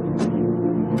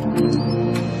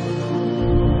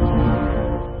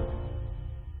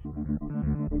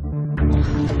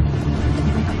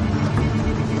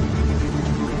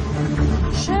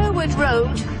 Sherwood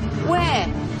Road? Where?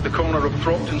 The corner of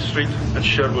Thropton Street and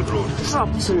Sherwood Road.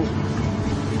 Thropton.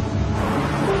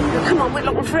 Come on, we're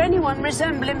looking for anyone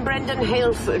resembling Brendan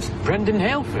Haleford. Brendan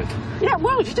Haleford? Yeah,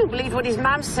 well, you don't believe what his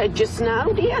man said just now,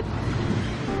 do you?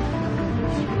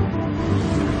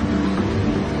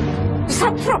 Is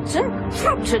that Thropton?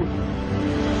 Thropton!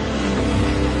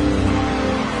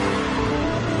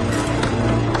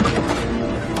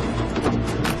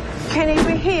 Kenny,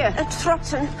 we're here at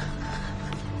Thropton.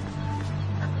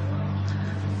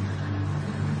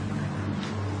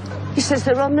 He says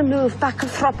they're on the move back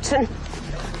of Thropton.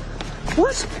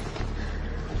 What?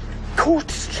 Court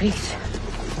Street.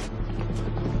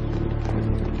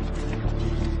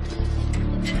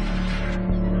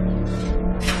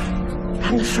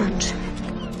 Round the front.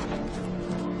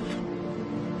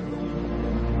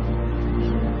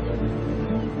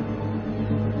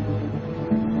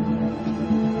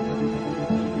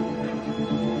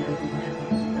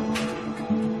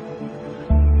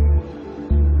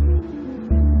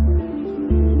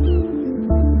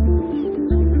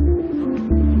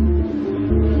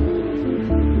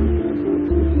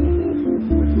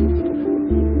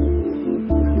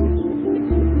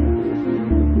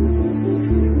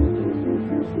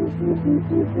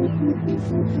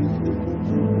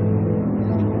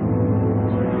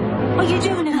 What are you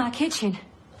doing in our kitchen?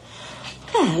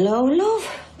 Hello, love.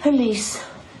 Police.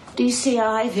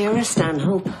 DCI Vera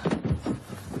Stanhope.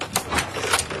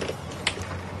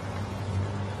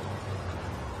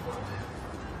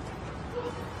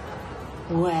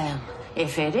 Well,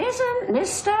 if it isn't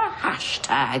Mr.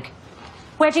 Hashtag.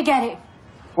 Where'd you get it?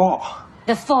 What?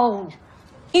 The phone.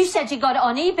 You said you got it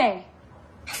on eBay.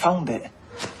 I found it.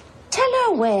 Tell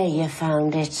her where you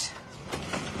found it.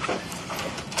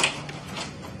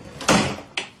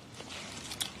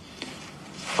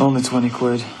 Only 20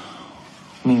 quid.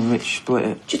 Me and Rich split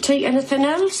it. Did you take anything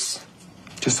else?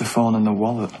 Just the phone and the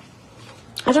wallet.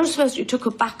 I don't suppose you took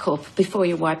a backup before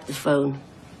you wiped the phone.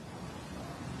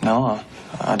 No,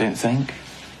 I didn't think.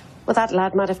 Well, that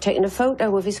lad might have taken a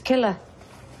photo of his killer.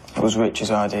 It was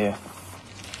Rich's idea.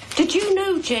 Did you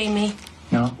know Jamie?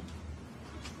 No.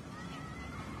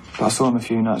 But I saw him a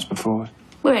few nights before.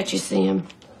 Where'd you see him?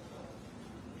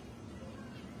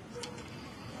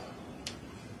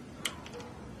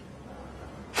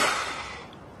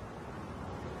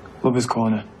 Lover's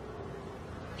Corner.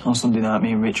 On Sunday night,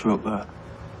 me and Rich were up there.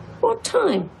 What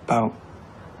time? About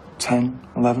 10,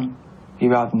 11. He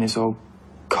arrived in this old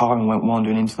car and went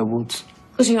wandering into the woods.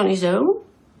 Was he on his own?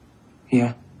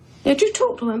 Yeah. Did you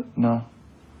talk to him? No.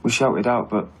 We shouted out,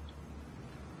 but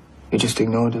he just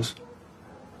ignored us.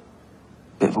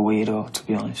 Bit of a weirdo, to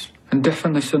be honest. And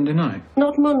definitely Sunday night?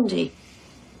 Not Monday.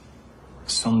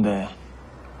 Sunday.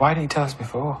 Why didn't he tell us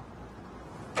before?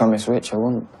 Promise Rich I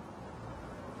wouldn't.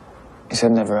 He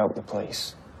said never help the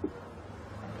police.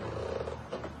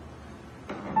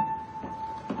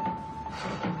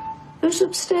 Who's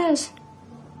upstairs?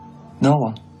 No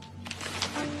one.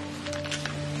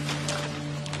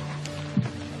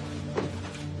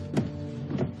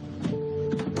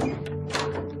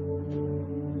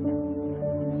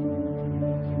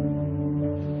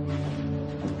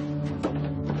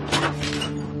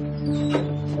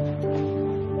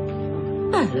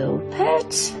 Hello,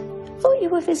 pet. Thought you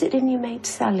were visiting your mate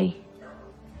Sally.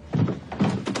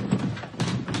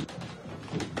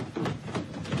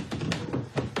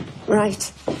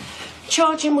 Right.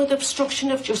 Charge him with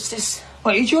obstruction of justice.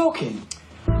 Are you joking?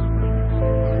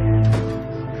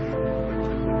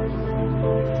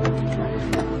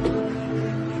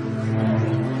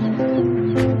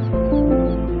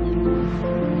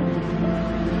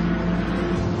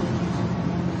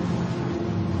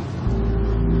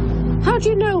 How do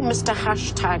you know Mr.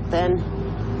 Hashtag, then?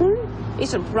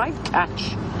 He's a right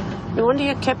catch. No wonder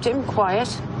you kept him quiet.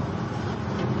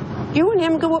 You and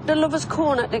him go up to Lover's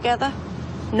Corner together?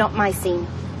 Not my scene.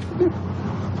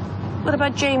 What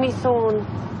about Jamie Thorne?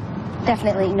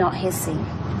 Definitely not his scene.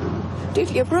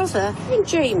 Did your brother and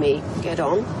Jamie get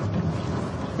on?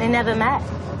 They never met.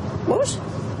 What?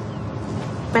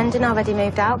 Brendan already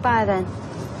moved out by then.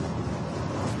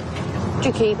 Do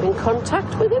you keep in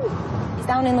contact with him? He's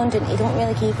down in London. He don't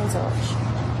really keep in touch.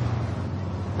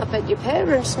 I bet your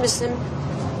parents miss him.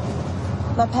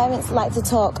 My parents like to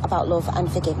talk about love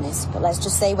and forgiveness, but let's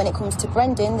just say when it comes to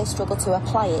Brendan, they struggle to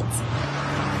apply it.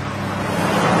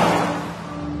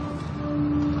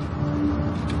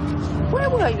 Where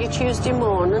were you Tuesday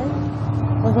morning?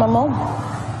 With my mum,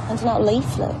 handing out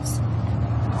leaflets.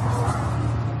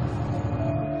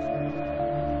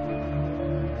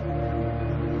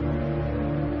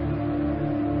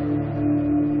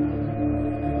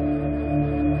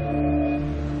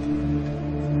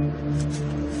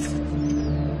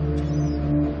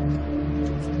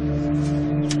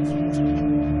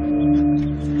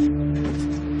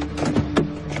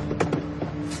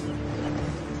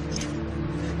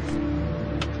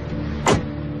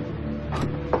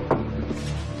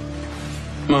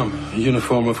 Ma'am, a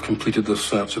uniform have completed the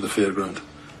search of the fairground.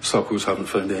 Sockos haven't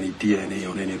found any DNA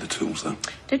on any of the tools, though.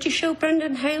 Did you show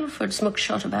Brendan Haleford's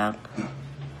mugshot about?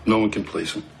 No one can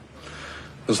place him.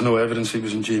 There's no evidence he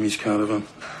was in Jamie's caravan.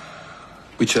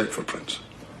 We checked for prints.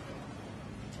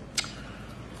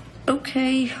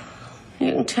 OK. You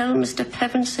can tell Mr.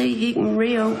 Pevensey he can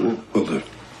reopen. Will do.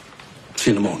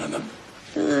 See you in the morning, then.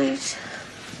 Good night.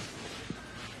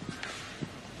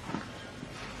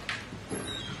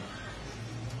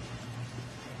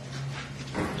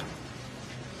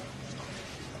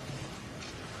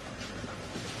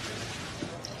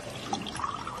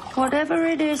 Whatever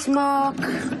it is, Mark,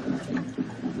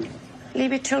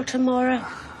 leave it till tomorrow.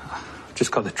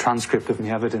 Just got the transcript of my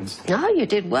evidence. Ah, you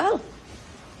did well.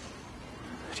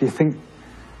 Do you think...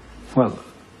 Well,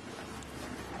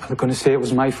 are they going to say it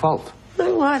was my fault?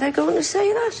 Well, why are they going to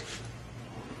say that?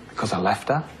 Because I left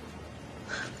her?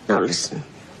 Now, listen.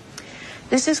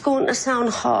 This is going to sound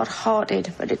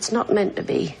hard-hearted, but it's not meant to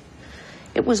be.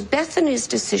 It was Bethany's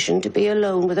decision to be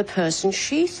alone with a person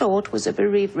she thought was a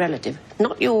bereaved relative.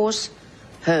 Not yours,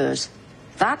 hers.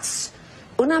 That's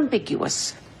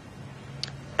unambiguous.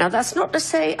 Now, that's not to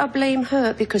say I blame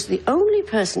her, because the only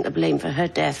person to blame for her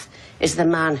death is the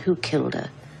man who killed her.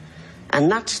 And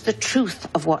that's the truth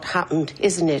of what happened,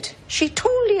 isn't it? She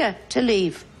told you to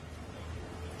leave.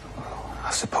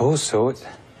 I suppose so.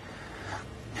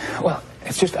 Well,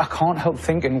 it's just I can't help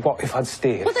thinking, what if I'd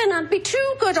stayed? Well, then I'd be 2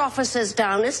 good officers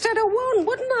down instead of 1,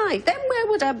 wouldn't I? Then where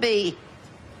would I be?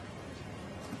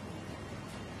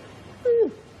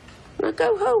 Now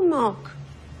go home, Mark.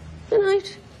 Good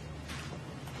night.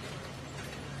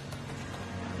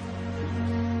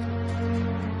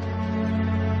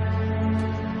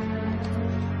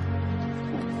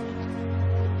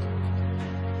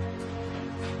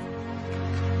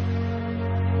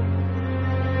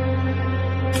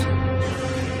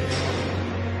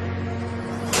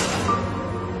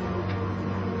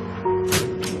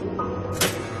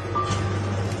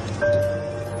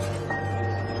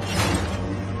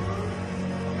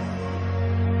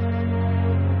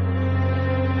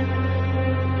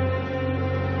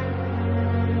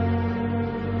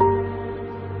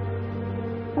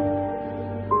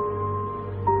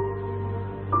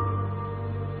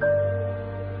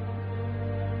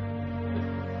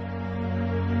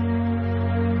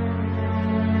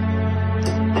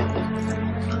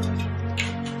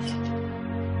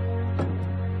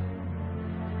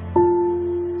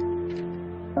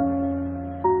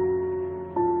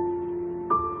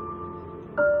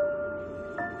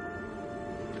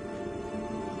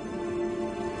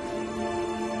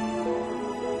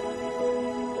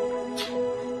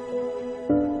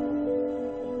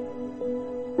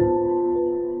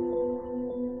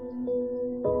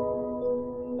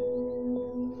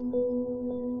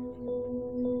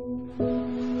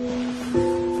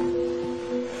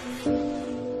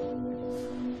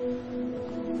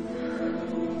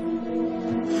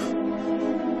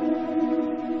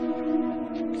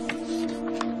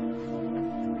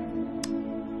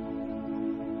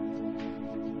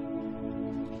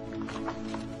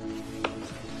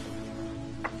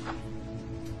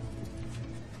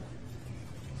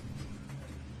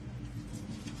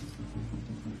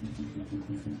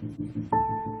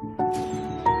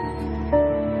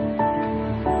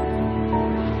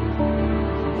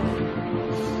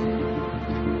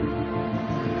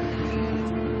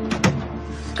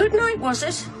 Good night, was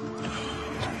it?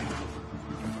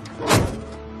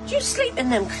 Did you sleep in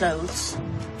them clothes?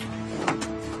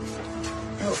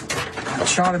 Oh,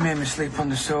 Charlie made me sleep on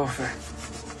the sofa.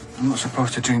 I'm not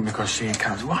supposed to drink because she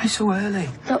can't. Why so early?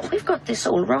 Look, we've got this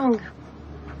all wrong.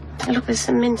 Look, there's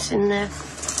some mints in there.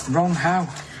 Wrong how?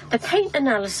 The paint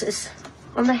analysis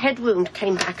on the head wound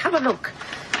came back. Have a look.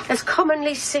 As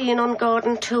commonly seen on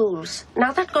garden tools.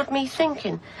 Now, that got me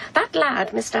thinking. That lad,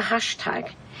 Mr.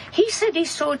 Hashtag, he said he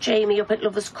saw Jamie up at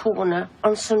Lover's Corner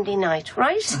on Sunday night,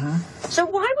 right? Mm-hmm. So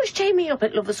why was Jamie up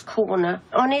at Lover's Corner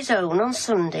on his own on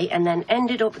Sunday and then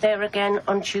ended up there again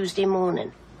on Tuesday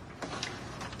morning?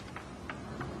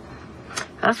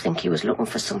 I think he was looking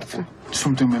for something.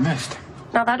 Something we missed?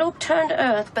 Now, that upturned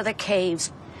earth by the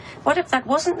caves. What if that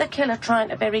wasn't the killer trying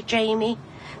to bury Jamie,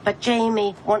 but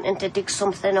Jamie wanting to dig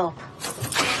something up?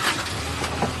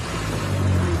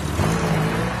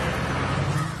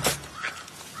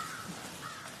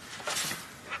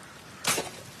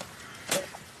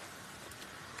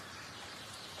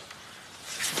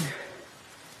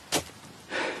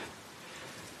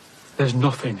 There's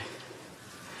nothing.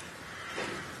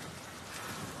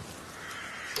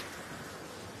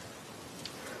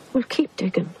 We'll keep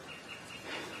digging.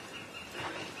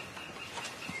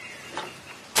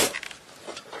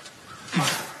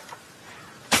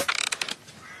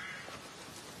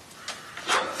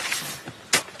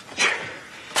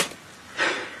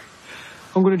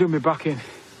 I'm going to do my back in.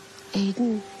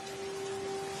 Aiden,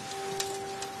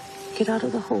 get out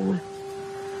of the hole.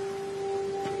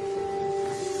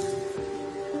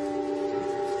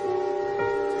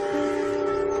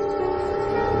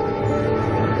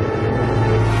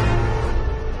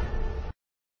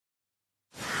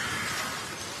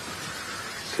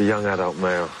 It's a young adult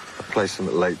male. I placed him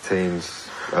at late teens,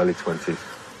 early 20s.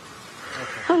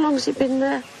 How long's he been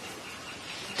there?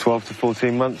 12 to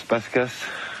 14 months, best guess.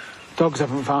 Dogs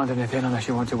haven't found anything unless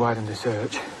you want to widen the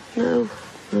search. No.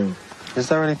 Is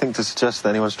there anything to suggest that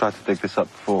anyone's tried to dig this up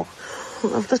before?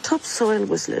 Well, the topsoil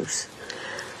was loose.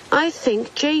 I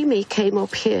think Jamie came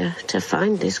up here to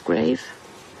find this grave.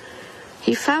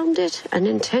 He found it and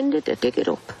intended to dig it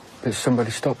up. But somebody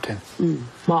stopped him.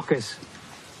 Marcus.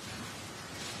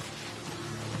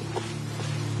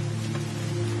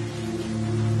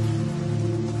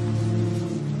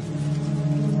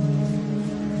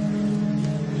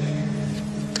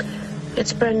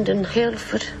 It's Brendan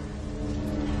Haleford.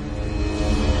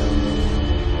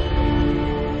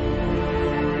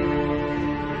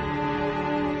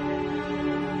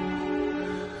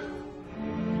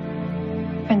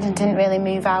 Brendan didn't really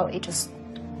move out, he just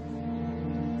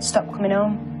stopped coming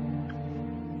home.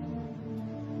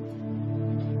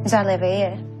 As I live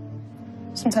here,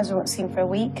 sometimes we won't see him for a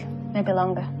week, maybe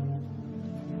longer.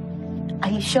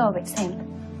 Are you sure it's him?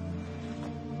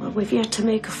 Well, we've yet to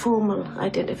make a formal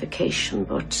identification,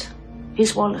 but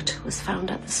his wallet was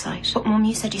found at the site. But Mum,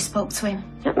 you said you spoke to him.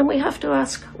 Yeah, and we have to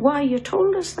ask why you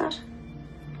told us that.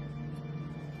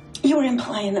 You were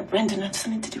implying that Brendan had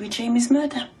something to do with Jamie's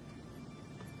murder.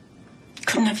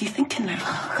 Couldn't have you thinking that.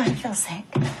 Oh, God, I feel sick.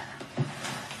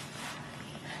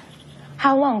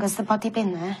 How long has the body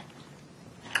been there?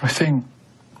 I think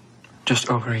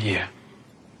just over a year.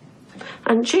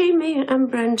 And Jamie and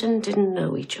Brendan didn't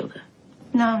know each other?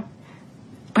 No.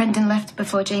 Brendan left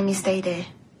before Jamie stayed here.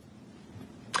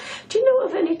 Do you know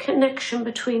of any connection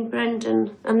between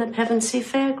Brendan and the Pevensey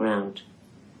Fairground?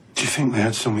 Do you think they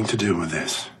had something to do with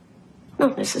this?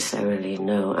 Not necessarily,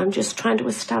 no. I'm just trying to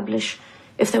establish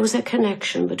if there was a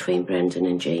connection between Brendan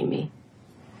and Jamie.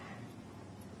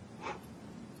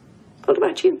 What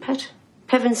about you, Pet?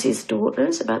 Pevensey's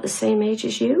daughter's about the same age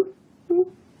as you? No.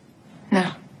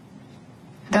 I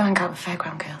don't hang out with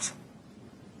fairground girls.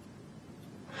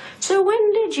 So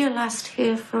when did you last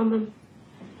hear from him?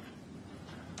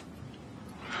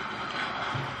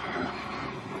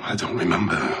 I don't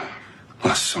remember.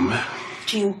 Last summer.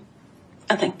 June,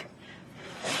 I think.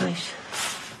 Right.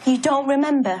 You don't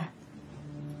remember?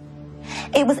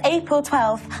 It was April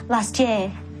 12th last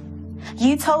year.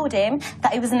 You told him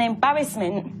that it was an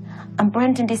embarrassment, and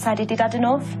Brendan decided he'd had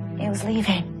enough. He was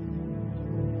leaving.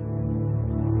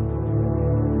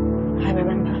 I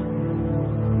remember.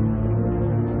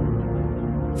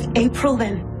 April,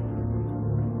 then.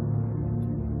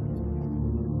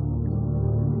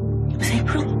 It was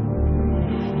April.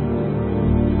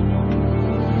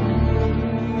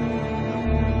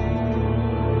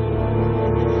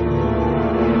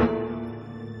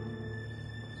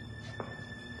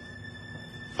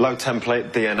 Low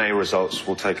template DNA results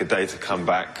will take a day to come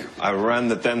back. I ran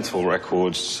the dental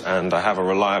records and I have a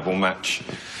reliable match.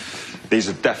 These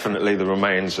are definitely the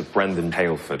remains of Brendan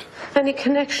Haleford. Any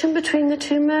connection between the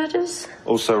two murders?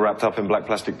 Also wrapped up in black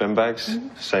plastic bin bags,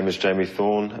 same as Jamie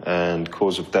Thorne, and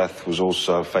cause of death was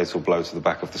also a fatal blow to the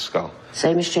back of the skull.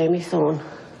 Same as Jamie Thorne.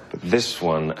 But this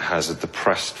one has a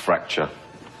depressed fracture.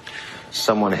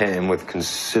 Someone hit him with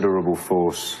considerable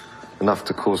force, enough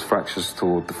to cause fractures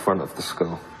toward the front of the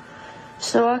skull.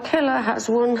 So our killer has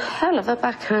one hell of a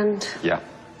backhand. Yeah.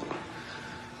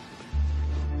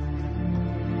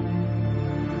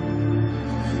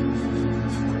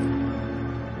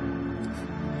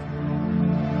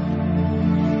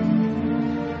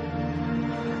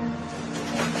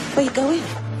 Where you going?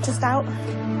 Just out.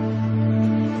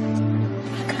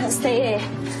 I can't stay here.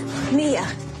 Nia.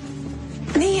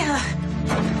 Nia!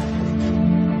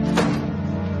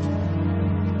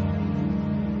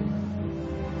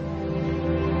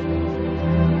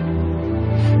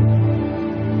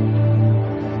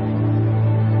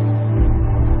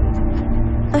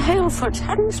 The Halefords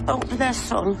hadn't spoken to their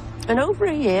son in over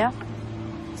a year.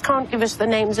 Can't give us the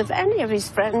names of any of his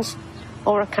friends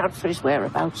or account for his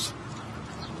whereabouts.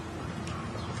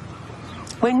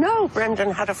 We know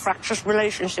Brendan had a fractious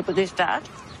relationship with his dad.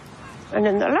 And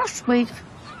in the last week,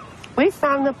 we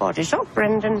found the bodies of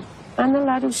Brendan and the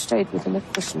lad who stayed with him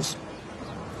at Christmas.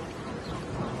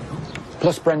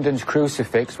 Plus Brendan's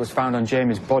crucifix was found on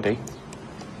Jamie's body.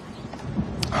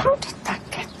 How did that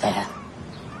get there?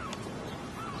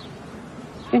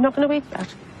 You're not going to eat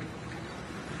that?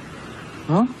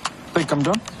 Huh? Think I'm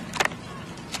done?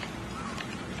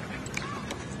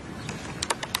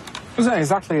 Wasn't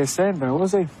exactly the same, though,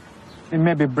 was he?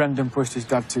 Maybe Brendan pushed his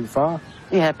dad too far.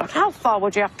 Yeah, but how far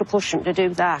would you have to push him to do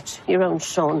that? Your own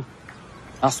son.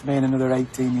 Ask me in another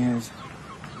 18 years.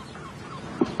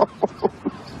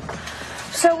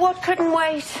 So what couldn't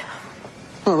wait?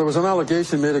 Well, there was an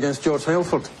allegation made against George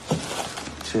Halford.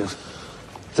 Cheers.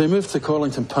 They moved to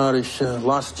Collington Parish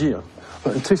last year,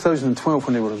 but in 2012,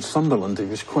 when they were in Sunderland, he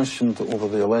was questioned over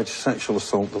the alleged sexual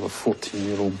assault of a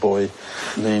 14-year-old boy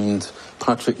named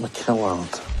Patrick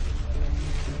McKillard.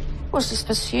 Was this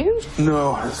pursued?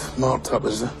 No, it's marked up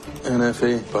as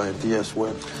NFA by DS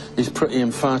Webb. He's pretty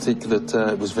emphatic that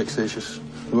it was vexatious.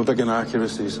 There were big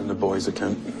inaccuracies in the boy's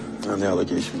account, and the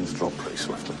allegation was dropped pretty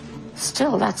swiftly.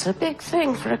 Still, that's a big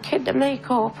thing for a kid to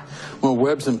make up. Well,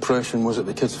 Webb's impression was that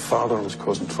the kid's father was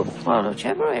causing trouble. Well,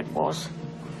 whichever it was.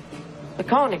 We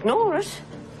can't ignore it.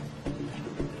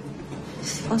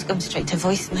 This phone's going straight to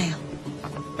voicemail.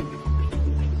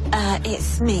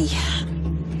 It's me.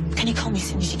 Can you call me as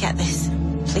soon as you get this?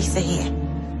 Police are here.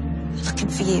 They're looking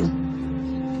for you.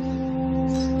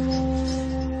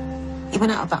 He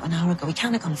went out about an hour ago. He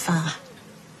can't have gone far.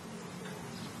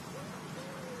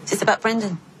 Is this about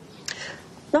Brendan?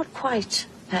 Not quite,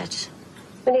 Pet.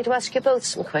 We need to ask you both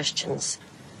some questions.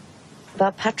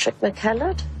 About Patrick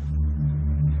McKillard?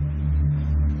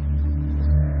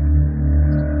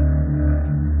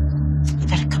 You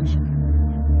better come in.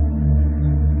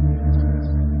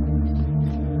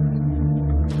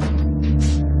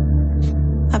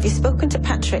 Have you spoken to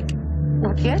Patrick?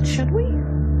 Not yet, should we?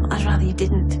 I'd rather you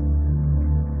didn't.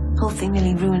 The whole thing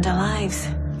nearly ruined our lives.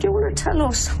 Do you want to tell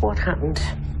us what happened?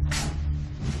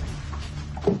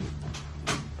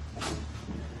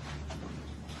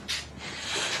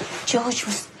 George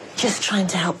was just trying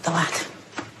to help the lad.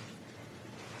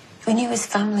 We knew his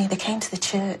family. They came to the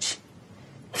church.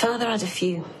 Father had a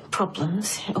few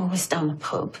problems, always down the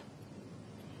pub.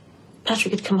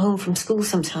 Patrick had come home from school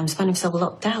sometimes, found himself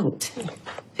locked out.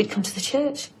 He'd come to the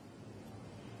church.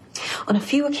 On a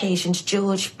few occasions,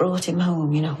 George brought him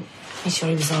home, you know, made sure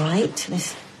he was all right till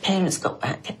his parents got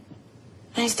back.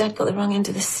 Then his dad got the wrong end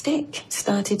of the stick,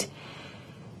 started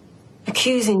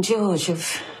accusing George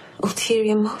of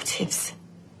ulterior motives.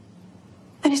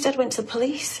 Then his dad went to the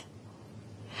police.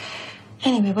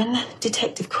 Anyway, when the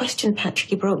detective questioned Patrick,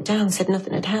 he broke down, said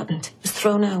nothing had happened, was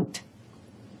thrown out.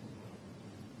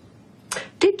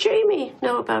 Did Jamie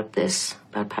know about this,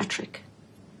 about Patrick?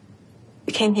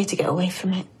 We came here to get away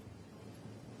from it.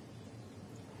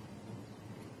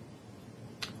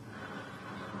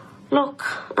 Look,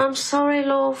 I'm sorry,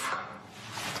 love,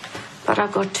 but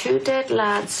I've got 2 dead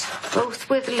lads, both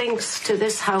with links to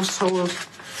this household.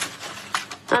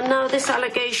 And now this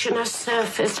allegation has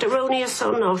surfaced, erroneous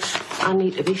or not. I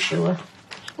need to be sure.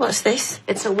 What's this?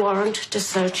 It's a warrant to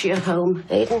search your home,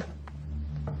 Aidan.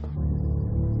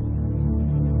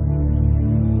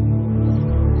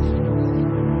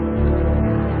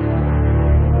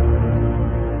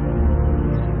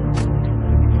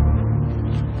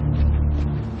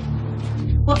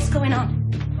 What's going on?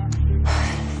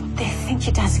 They think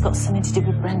your dad's got something to do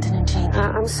with Brendan and Jane.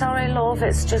 I'm sorry, love,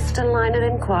 it's just a line of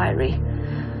inquiry.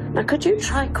 Now, could you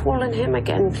try calling him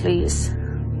again, please?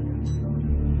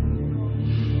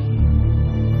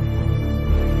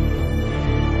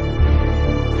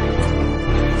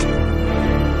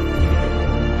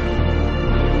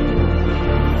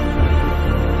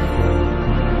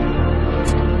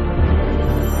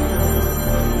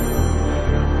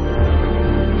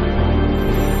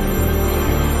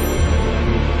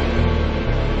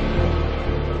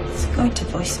 It's going to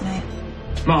voicemail.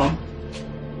 Mom?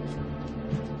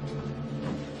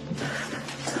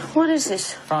 What is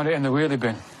this? Found it in the wheelie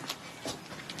bin.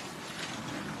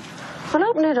 Well,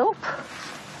 open it up.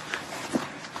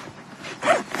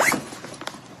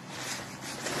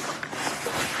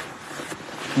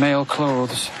 Male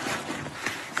clothes.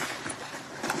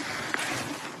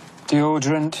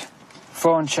 Deodorant.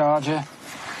 Phone charger.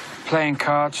 Playing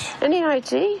cards. Any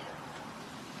ID?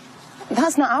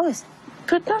 That's not ours.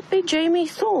 Could that be Jamie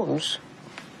Thorne's?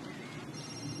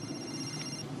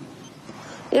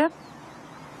 Yep.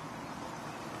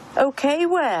 OK,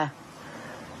 where?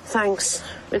 Thanks.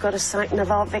 We've got a sighting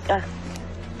of our vicar.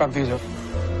 Grab these up.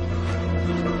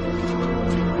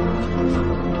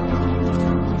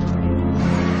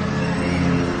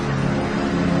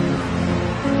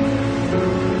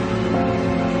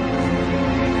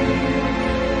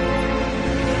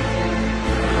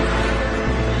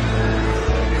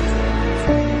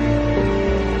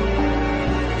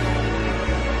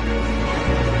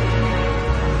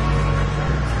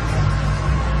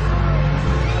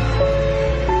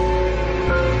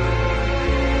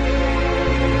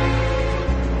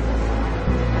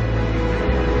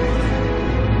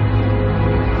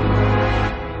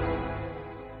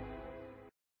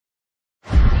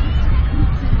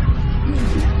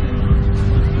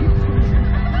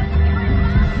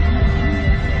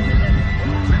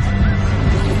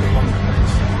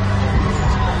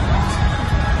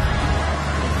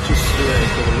 Just for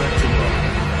the rectum bar.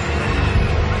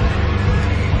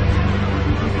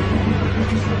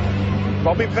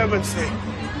 Bobby Pevensey.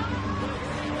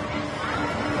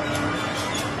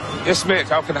 Yes, mate,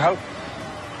 how can I help?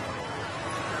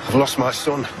 I've lost my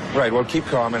son. Right, well, keep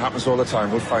calm. It happens all the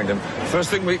time. We'll find him. First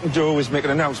thing we can do is make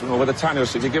an announcement over the tannoy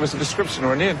so you give us a description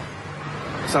or a name.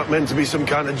 Is that meant to be some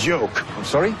kind of joke? I'm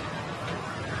sorry?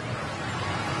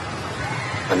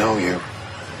 I know you.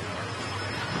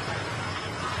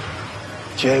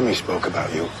 Jamie spoke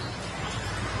about you.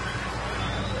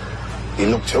 He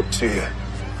looked up to you.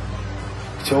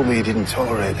 He told me he didn't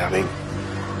tolerate having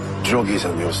druggies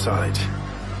on your side.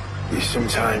 You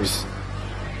sometimes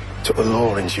took the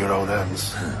law into your own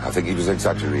hands. I think he was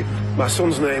exaggerating. My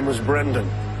son's name was Brendan.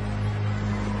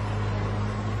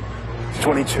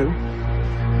 22.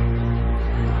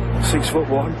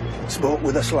 6'1". Spoke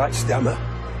with a slight stammer.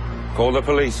 Call the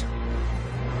police.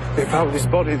 They found his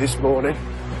body this morning.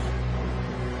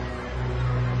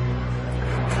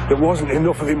 There wasn't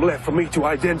enough of him left for me to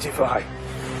identify.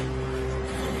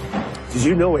 Did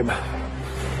you know him?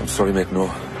 I'm sorry, mate, no.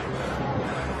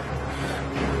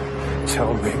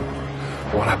 Tell me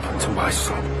what happened to my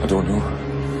son. I don't know.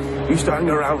 He used to hang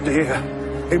around here.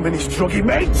 Him and his druggy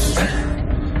mates.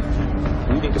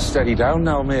 You need to steady down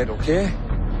now, mate, okay?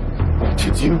 What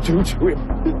did you do to him?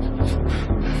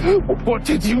 What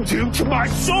did you do to my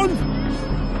son?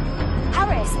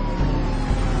 Harris!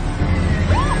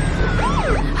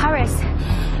 Harris,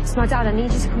 it's my dad. I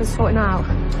need you to come and sort him out.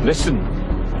 Listen,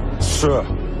 sir,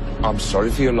 I'm sorry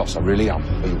for your loss, I really am.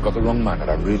 But you've got the wrong man, and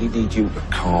I really need you to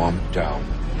calm down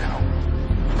now.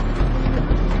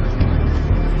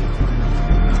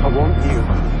 I want you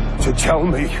to tell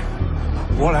me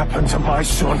what happened to my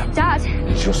son. Dad!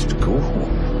 Just go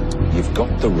home. You've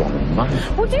got the wrong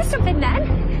man. We'll do something then.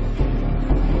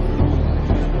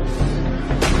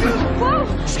 Whoa!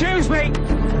 Excuse me!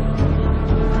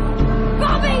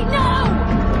 Bobby, no!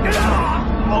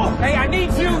 Hey, I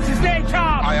need you to stay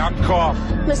calm! I am calm.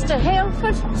 Mr.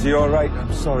 Haleford? Is he all right?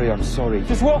 I'm sorry.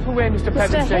 Just walk away, Mr.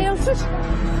 Pevensey. Mr. Haleford?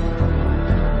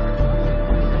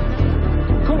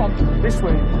 Come on, this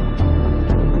way.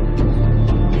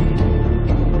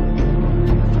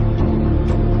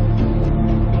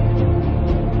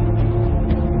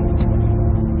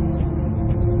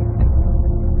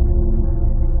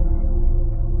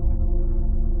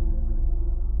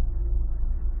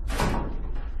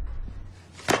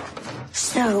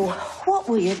 So, what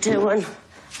were you doing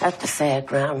at the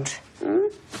fairground? I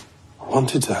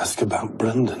wanted to ask about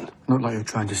Brendan. Looked like you were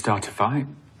trying to start a fight.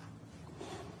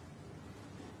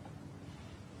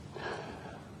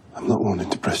 I'm not wanting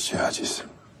to press charges.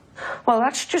 Well,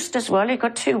 that's just as well. You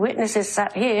got two witnesses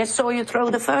sat here, saw you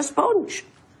throw the first punch.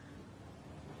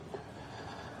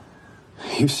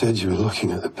 You said you were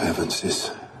looking at the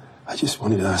Pevenses. I just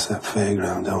wanted to ask that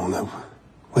fairground owner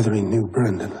whether he knew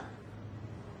Brendan.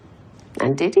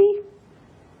 And did he?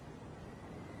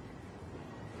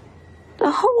 The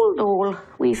holdall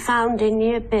we found in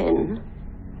your bin.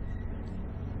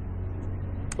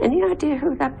 Any idea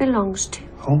who that belongs to?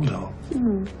 Holdall?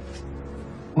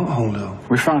 What holdall?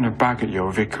 We found a bag at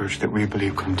your vicarage that we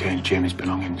believe contained Jamie's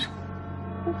belongings.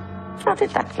 How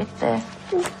did that get there?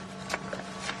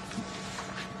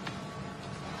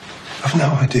 I've no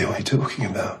idea what you're talking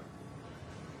about.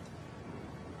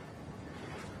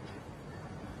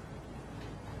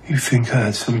 You think I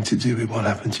had something to do with what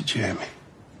happened to Jamie?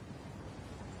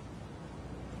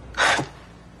 I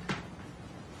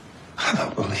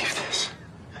don't believe this.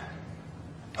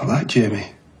 I like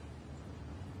Jamie.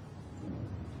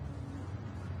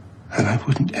 And I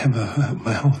wouldn't ever hurt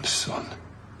my own son.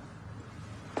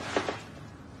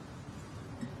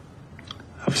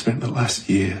 I've spent the last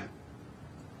year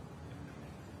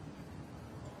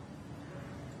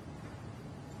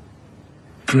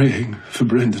praying for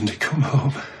Brendan to come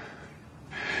home.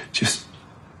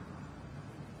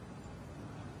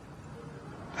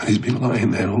 And he's been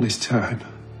lying there all this time.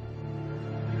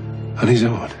 On his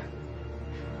own.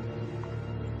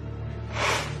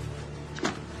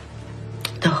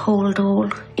 The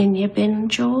holdall in your bin,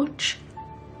 George?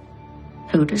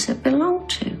 Who does it belong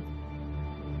to?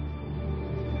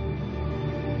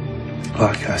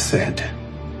 Like I said,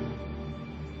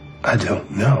 I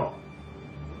don't know.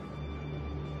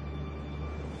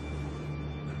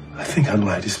 I think I'd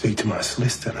like to speak to my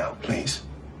solicitor now, please.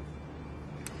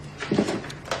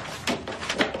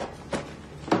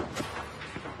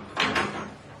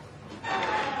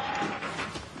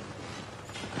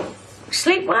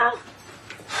 Sleep well?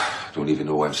 Don't even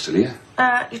know why I'm still here.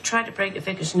 You tried to break the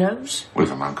vicar's nose. Well,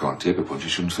 if a man can't take a punch, he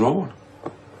shouldn't throw one.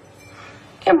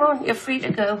 Come on, you're free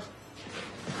to go.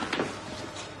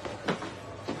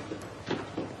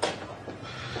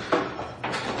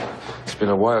 been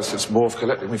a while since Morph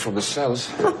collected me from the cells.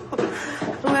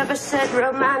 Whoever said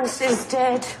romance is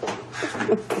dead?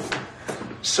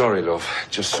 Sorry, love.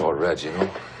 Just saw red, you know.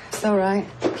 It's all right.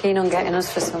 Keen on getting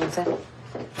us for something.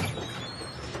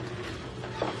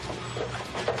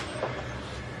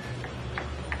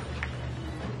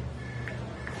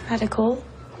 Had a call?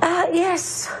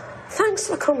 Yes. Thanks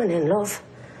for coming in, love.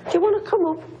 Do you want to come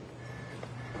up?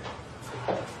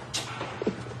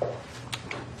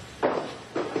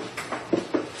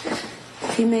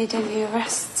 Have you made any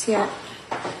arrests yet?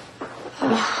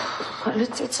 Well,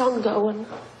 it's ongoing.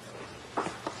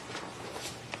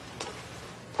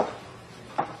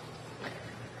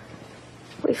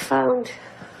 We found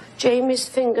Jamie's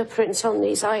fingerprints on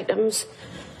these items.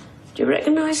 Do you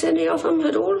recognise any of them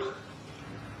at all?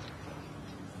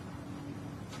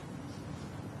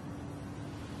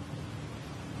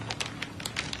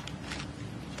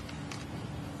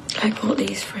 I bought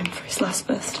these for him for his last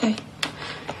birthday.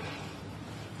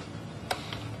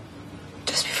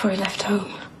 Just before he left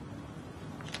home.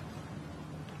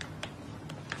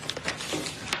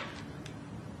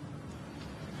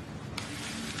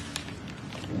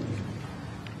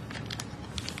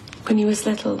 When he was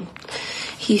little,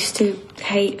 he used to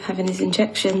hate having his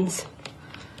injections.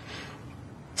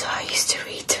 So I used to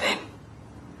read to him.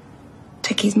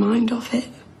 Take his mind off it.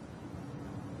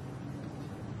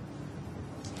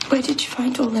 Where did you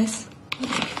find all this?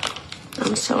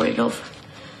 I'm sorry, love.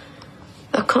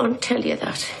 I can't tell you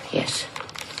that yet.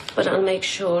 But I'll make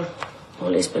sure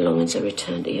all his belongings are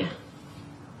returned to you.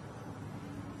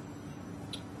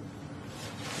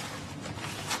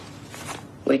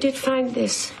 We did find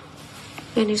this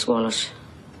in his wallet.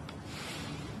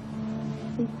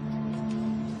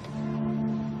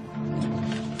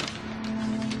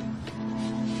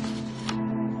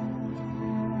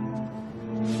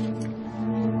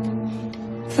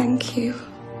 Thank you.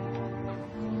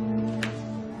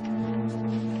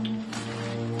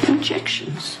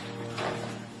 Injections?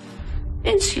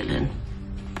 Insulin?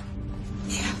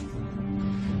 Yeah.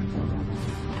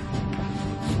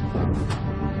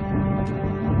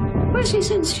 Where's his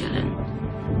insulin?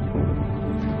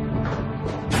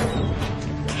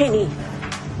 Kenny,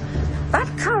 that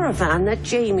caravan that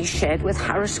Jamie shared with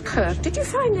Harris Kirk, did you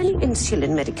find any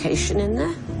insulin medication in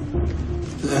there?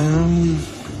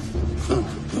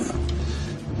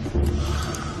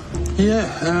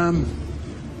 Yeah,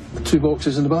 2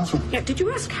 boxes in the bathroom. Yeah, did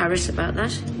you ask Harris about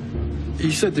that?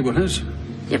 He said they were his.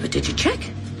 Yeah, but did you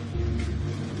check?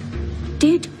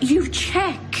 Did you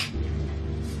check?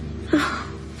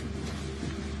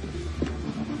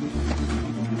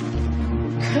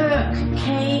 Kirk,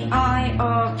 K-I-R-K-E.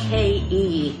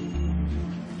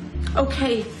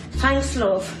 Okay, thanks,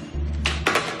 love.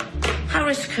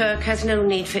 Harris Kirk has no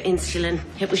need for insulin.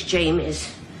 It was Jamie's.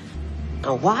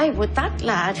 Now, why would that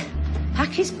lad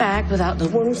pack his bag without the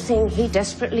one thing he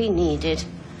desperately needed?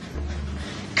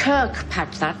 Kirk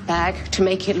packed that bag to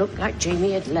make it look like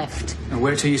Jamie had left. Now,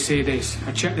 wait till you see this.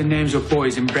 I checked the names of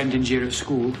boys in Brendan's year at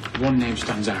school. One name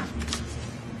stands out.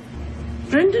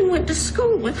 Brendan went to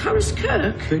school with Harris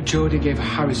Kirk. But Jodie gave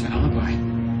Harris an alibi.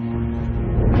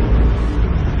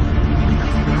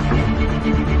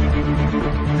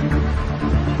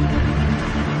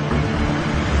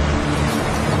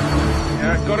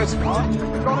 Yeah, got it.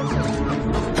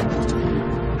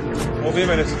 Won't be a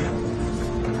minute.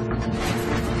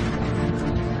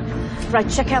 Right,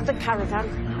 check out the caravan.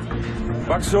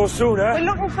 Back so soon, eh? We're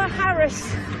looking for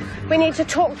Harris. We need to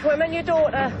talk to him and your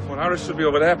daughter. Well, Harris should be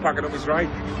over there packing up his right.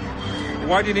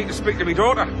 Why do you need to speak to me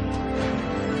daughter?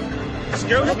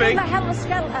 Excuse me? What the hell is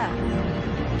Skelter?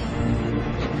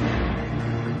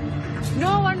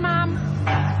 No one, ma'am.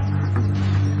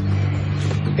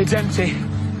 It's empty.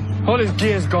 All his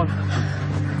gear's gone.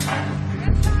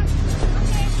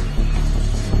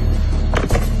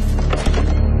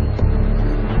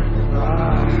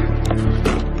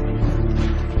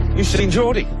 You seen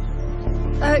Jodie?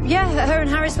 Yeah, her and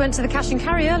Harris went to the cash and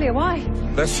carry earlier. Why?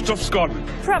 Their stuff's gone.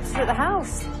 Perhaps they're at the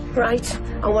house. Right,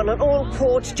 I want an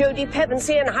all-port Jodie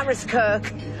Pevensey and Harris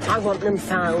Kirk. I want them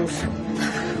found.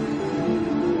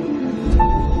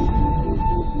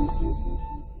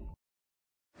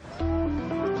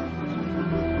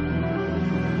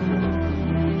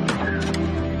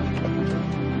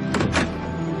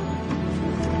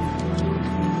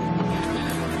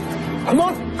 Come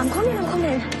on! I'm coming.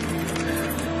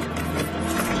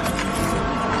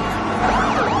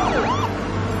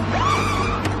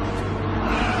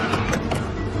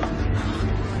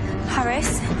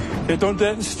 Harris? Yeah, don't do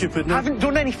anything stupid now. I haven't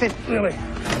done anything, really.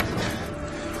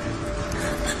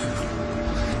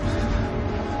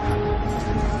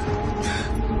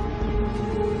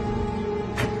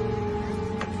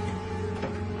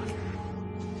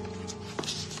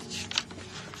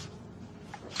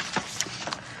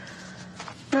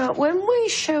 when we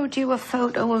showed you a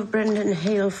photo of Brendan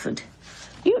Haleford,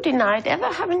 you denied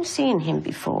ever having seen him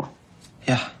before.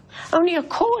 Yeah. Only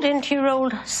according to your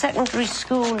old secondary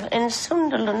school in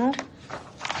Sunderland,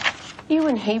 you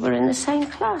and he were in the same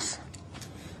class.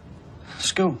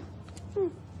 School?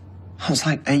 That was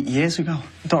like 8 years ago.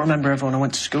 I don't remember everyone I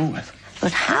went to school with.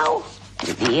 But how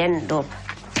did he end up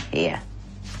here?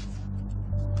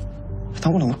 I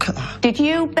don't want to look at that. Did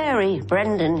you bury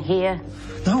Brendan here?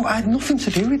 No, I had nothing to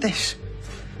do with this.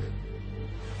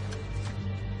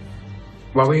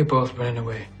 Why were you both running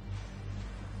away?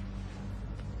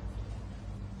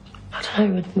 I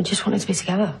don't know, we just wanted to be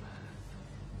together.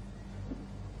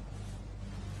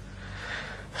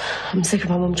 I'm sick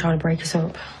of my mum trying to break us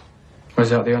up.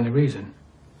 Was that the only reason?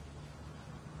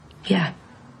 Yeah.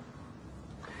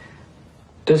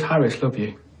 Does Harris love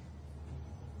you?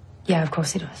 Yeah, of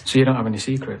course he does. So you don't have any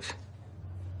secrets?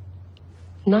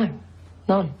 No,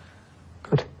 none.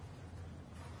 Good.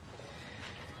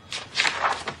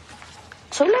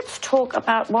 So let's talk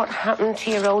about what happened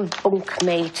to your old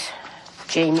bunkmate,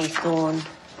 Jamie Thorne.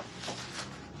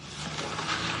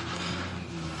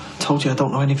 Told you I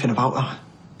don't know anything about that.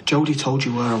 Jodie told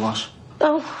you where I was.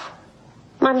 Oh,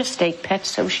 my mistake, pet,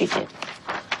 so she did.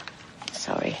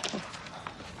 Sorry.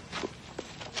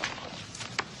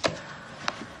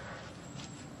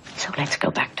 So let's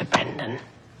go back to Brendan.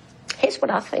 Here's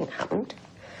what I think happened.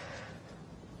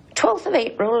 12th of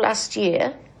April last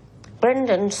year,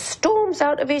 Brendan storms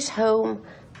out of his home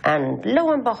and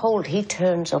lo and behold, he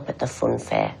turns up at the fun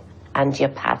fair and your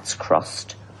paths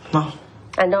crossed. No.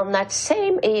 And on that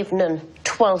same evening,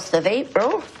 12th of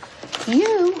April,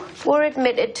 you were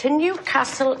admitted to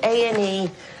Newcastle A&E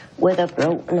with a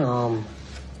broken arm.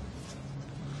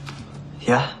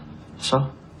 Yeah,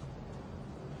 so?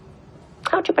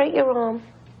 How'd you break your arm?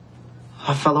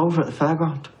 I fell over at the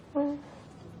fairground.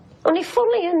 Only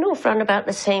funnily enough, round about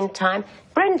the same time,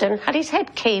 Brendan had his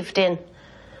head caved in.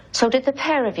 So did the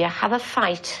pair of you have a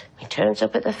fight. He turns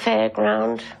up at the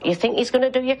fairground. You think he's going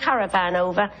to do your caravan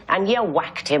over, and you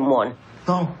whacked him one.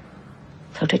 No.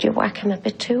 So did you whack him a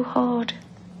bit too hard?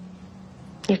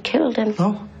 You killed him.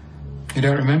 No. You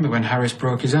don't remember when Harris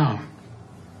broke his arm?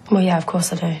 Well, yeah, of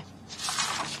course I do.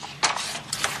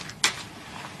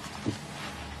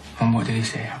 And what did he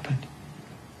say happened?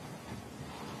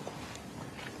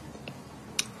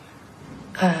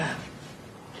 I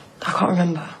can't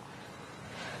remember.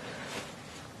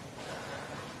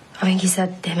 I think he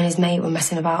said him and his mate were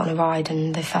messing about on a ride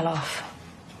and they fell off.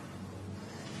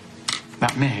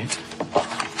 That mate?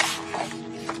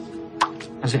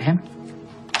 Was it him?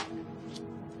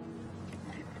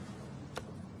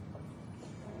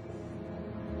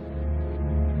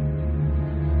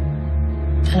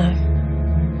 Dunno.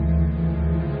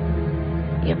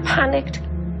 You panicked,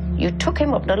 you took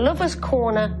him up to Lover's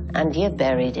Corner, and you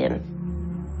buried him.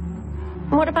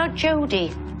 And what about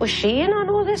Jodie? Was she in on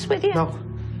all this with you? No.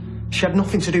 She had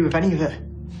nothing to do with any of it.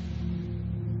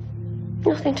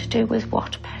 Nothing to do with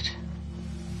what, pet?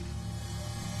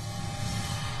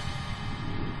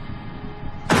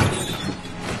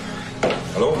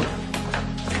 Hello?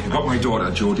 You've got my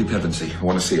daughter, Jodie Pevensey. I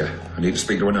want to see her. I need to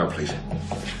speak to her now, please.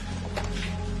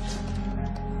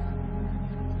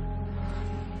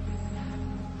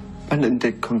 Brendan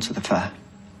did come to the fair,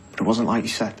 but it wasn't like you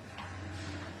said.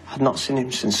 I'd not seen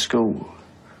him since school.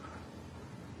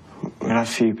 We had a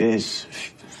few beers,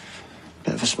 a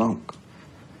bit of a smoke.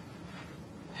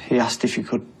 He asked if he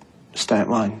could stay at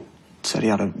mine. Said he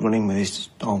had a run-in with his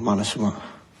old man or something.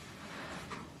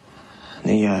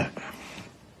 And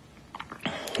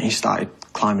he started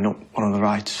climbing up one of the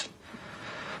rides.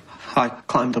 I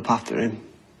climbed up after him.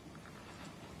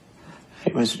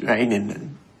 It was raining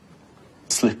and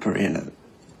slippery and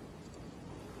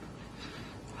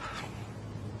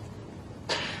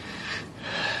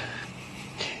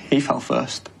he fell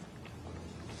first.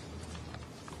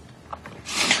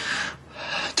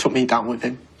 Took me down with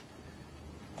him.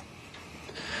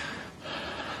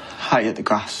 I hit the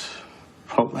grass,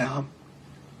 broke my arm.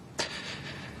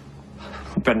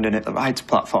 Brendan hit the rides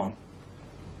platform.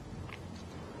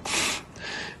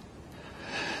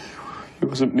 He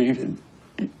wasn't moving.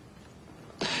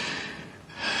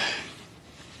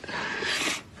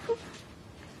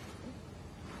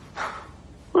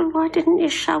 Well, why didn't you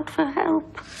shout for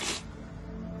help?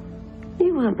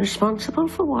 You weren't responsible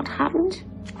for what happened.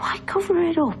 Why cover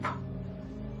it up?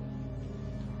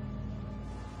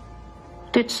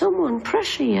 Did someone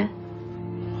pressure you?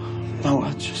 No,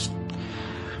 I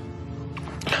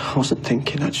wasn't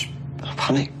thinking, I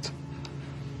panicked.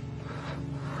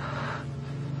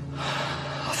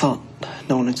 I thought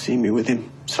no one had seen me with him,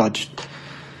 so I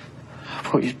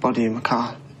put his body in my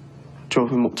car, drove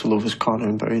him up to Lover's Corner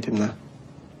and buried him there.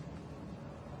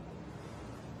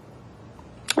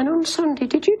 And on Sunday,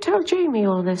 did you tell Jamie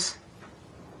all this?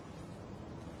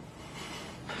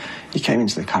 He came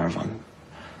into the caravan.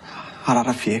 I'd had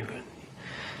a few.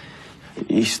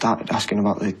 He started asking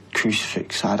about the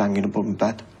crucifix I'd hanging above my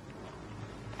bed.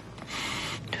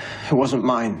 It wasn't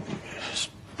mine, it was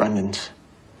Brendan's.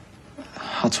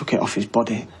 I took it off his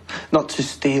body. Not to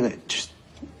steal it, just...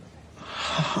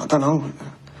 I don't know.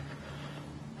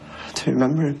 To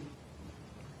remember him.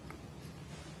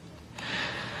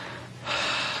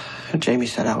 Jamie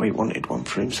said how he wanted one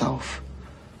for himself.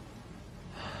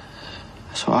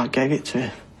 So I gave it to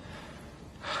him.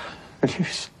 And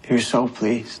he was so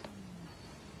pleased.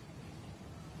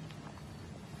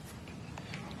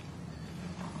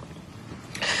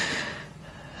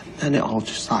 And then it all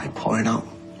just started pouring out.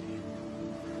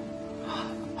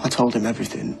 I told him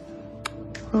everything.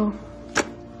 Oh.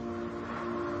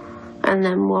 And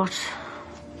then what?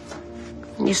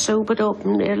 You sobered up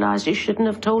and realised you shouldn't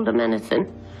have told him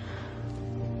anything.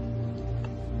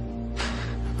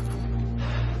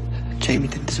 Jamie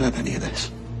didn't deserve any of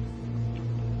this.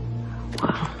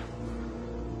 Well,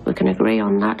 we can agree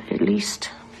on that at least.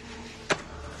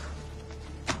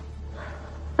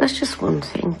 There's just one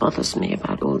thing bothers me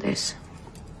about all this.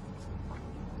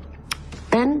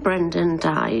 Then Brendan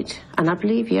died, and I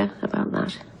believe you about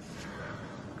that.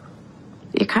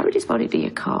 You carried his body to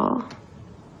your car.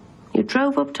 You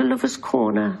drove up to Lover's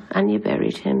Corner and you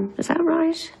buried him. Is that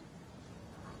right?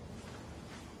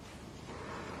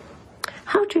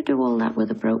 How'd you do all that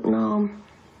with a broken arm?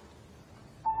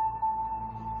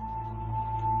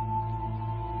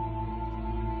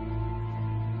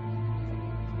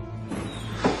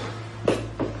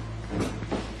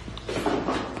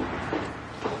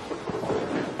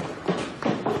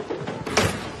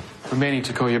 We may need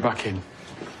to call you back in.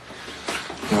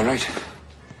 You all right?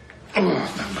 Oh,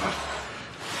 thank God.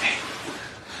 Hey,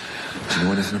 do you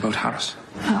know anything about Harris?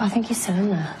 Oh, I think he's still in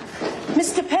there.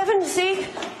 Mr. Pevensey?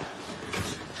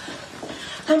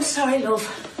 I'm sorry, love.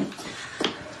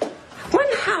 When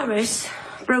Harris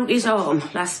broke his arm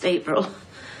last April,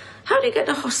 how did he get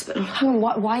to hospital? Hang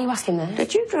on, why are you asking this?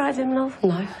 Did you drive him, love?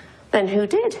 No. Then who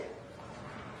did?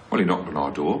 Well, he knocked on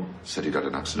our door, said he'd had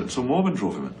an accident, so Mormon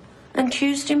drove him in. And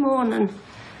Tuesday morning?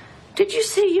 Did you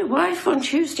see your wife on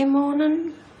Tuesday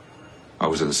morning? I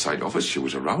was in the side office, she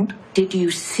was around. Did you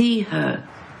see her?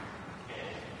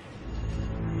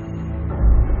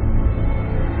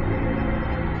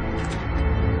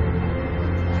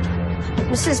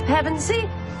 Mrs. Pevensey?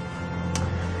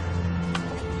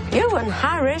 You and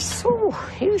Harris,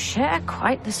 you share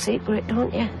quite the secret,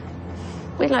 don't you?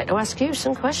 We'd like to ask you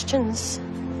some questions.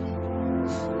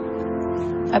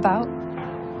 About?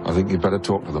 I think you'd better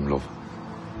talk to them, love.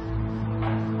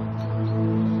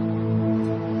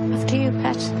 After you,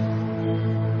 Pet.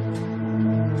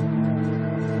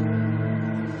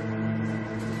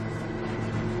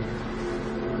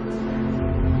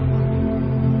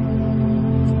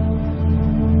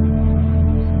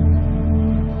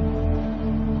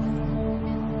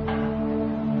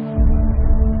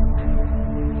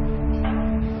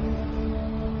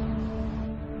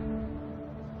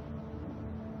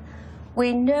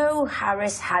 We know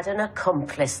Harris had an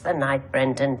accomplice the night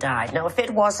Brendan died. Now, if it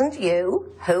wasn't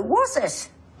you, who was it?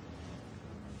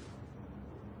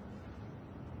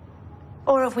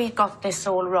 Or have we got this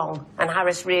all wrong, and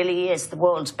Harris really is the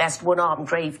world's best one-armed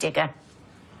gravedigger?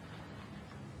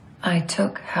 I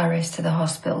took Harris to the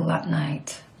hospital that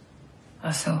night.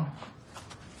 That's all.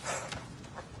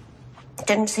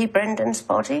 Didn't see Brendan's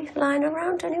body lying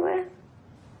around anywhere?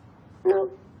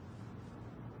 No.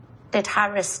 Did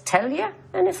Harris tell you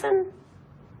anything?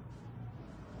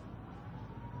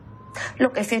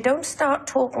 Look, if you don't start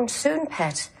talking soon,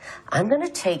 Pet, I'm going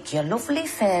to take your lovely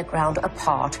fairground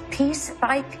apart, piece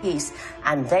by piece,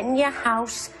 and then your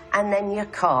house, and then your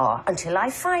car, until I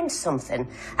find something.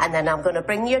 And then I'm going to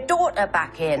bring your daughter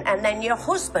back in, and then your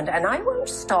husband, and I won't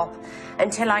stop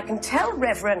until I can tell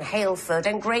Reverend Haleford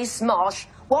and Grace Marsh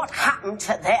what happened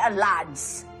to their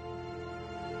lads.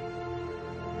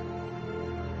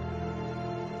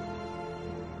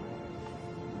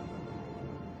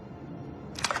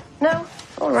 No?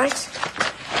 All right.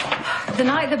 The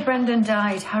night that Brendan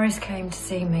died, Harris came to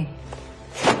see me.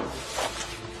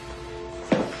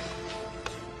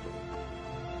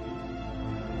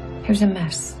 He was a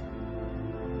mess.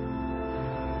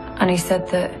 And he said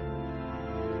that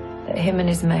him and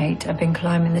his mate had been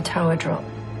climbing the tower drop.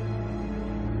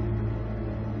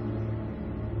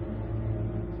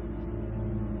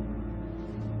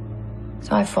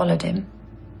 So I followed him.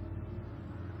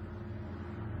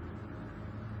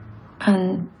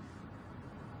 And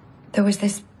There was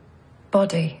this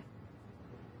body.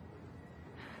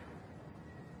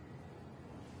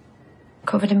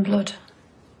 Covered in blood.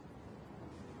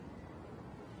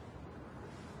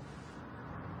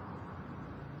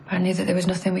 I knew that there was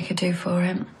nothing we could do for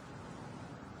him.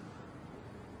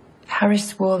 Harris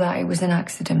swore that it was an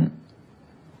accident.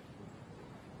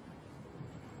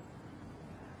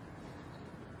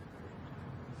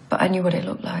 But I knew what it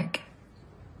looked like.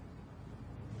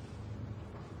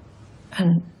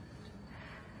 And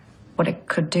what it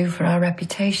could do for our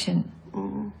reputation.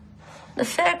 The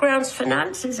fairgrounds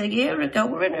finances a year ago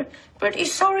were in a pretty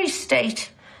sorry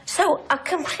state. So I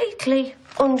completely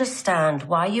understand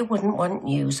why you wouldn't want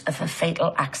news of a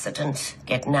fatal accident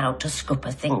getting out to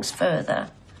scupper things further.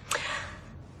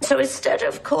 So instead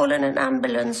of calling an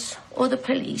ambulance or the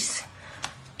police,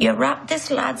 you wrapped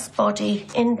this lad's body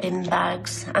in bin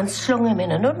bags and slung him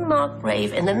in an unmarked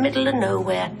grave in the middle of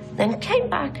nowhere, then came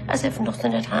back as if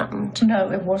nothing had happened.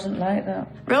 No, it wasn't like that.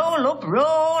 Roll up,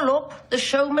 roll up. The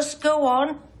show must go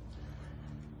on.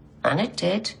 And it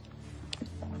did.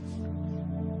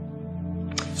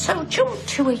 So jump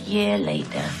to a year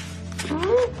later.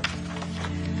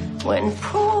 When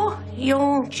poor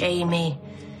young Jamie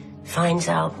finds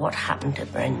out what happened to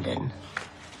Brendan.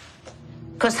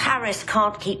 Because Harris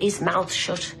can't keep his mouth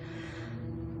shut.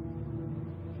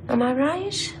 Am I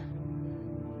right?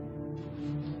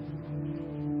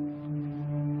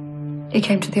 He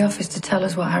came to the office to tell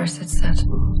us what Harris had said.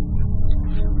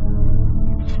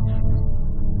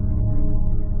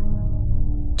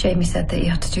 Jamie said that he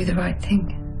had to do the right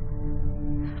thing.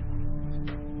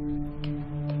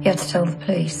 He had to tell the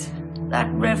police. That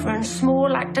reverend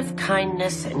small act of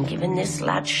kindness in giving this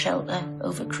lad shelter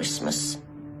over Christmas.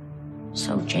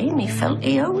 So Jamie felt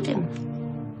he owed him.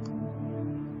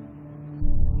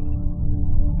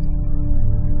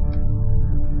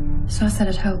 So I said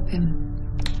I'd help him.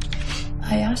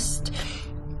 I asked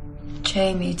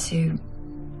Jamie to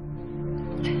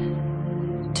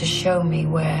show me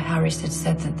where Harris had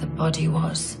said that the body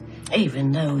was.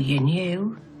 Even though you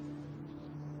knew.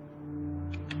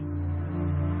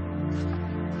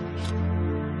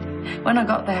 When I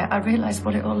got there, I realised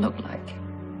what it all looked like.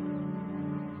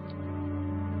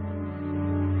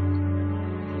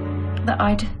 That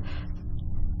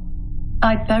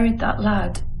I'd buried that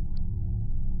lad.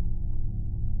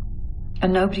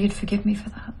 And nobody would forgive me for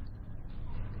that.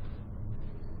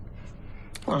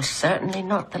 Well, certainly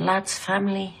not the lad's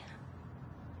family.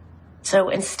 So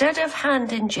instead of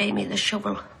handing Jamie the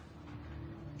shovel,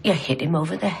 you hit him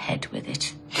over the head with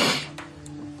it.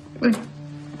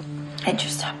 It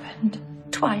just happened.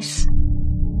 Twice.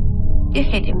 You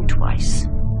hit him twice.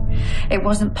 It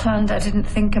wasn't planned. I didn't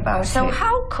think about it. So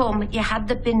how come you had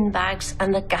the bin bags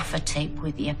and the gaffer tape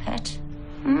with you, pet?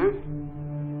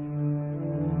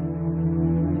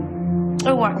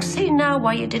 Oh, I can see now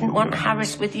why you didn't want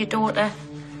Harris with your daughter.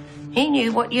 He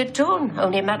knew what you'd done.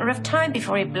 Only a matter of time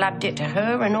before he blabbed it to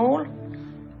her and all.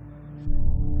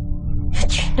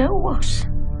 But you know what?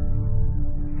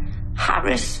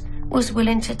 Harris was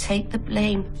willing to take the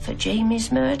blame for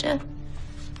Jamie's murder.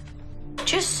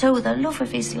 Just so the love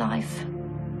of his life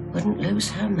wouldn't lose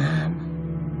her mam.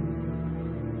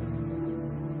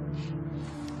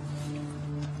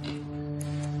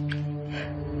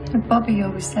 Bobby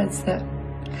always says that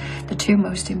the two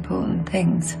most important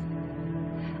things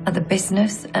are the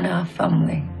business and our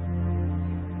family.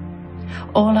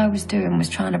 All I was doing was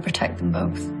trying to protect them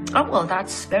both. Oh, well,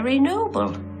 that's very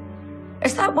noble.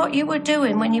 Is that what you were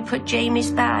doing when you put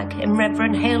Jamie's bag in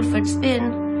Reverend Haleford's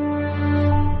bin?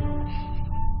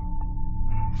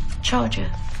 Charger.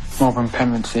 Morven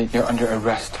Penmancy, you're under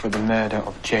arrest for the murder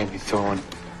of Jamie Thorne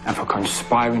and for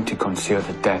conspiring to conceal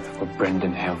the death of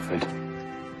Brendan Haleford.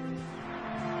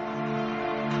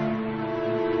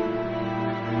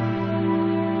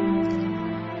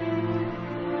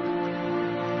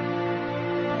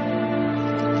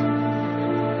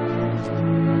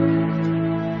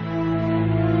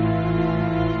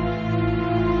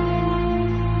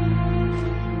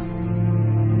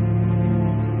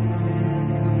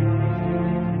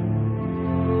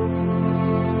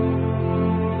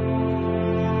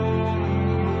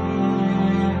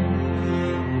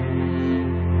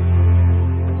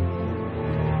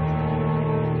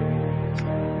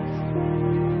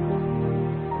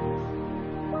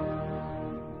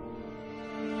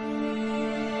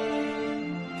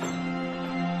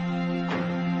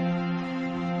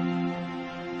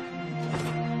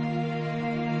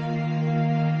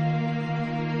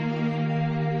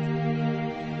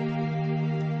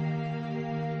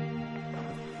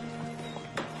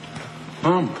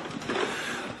 Ma'am,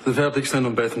 the verdict's in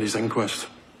on Bethany's inquest.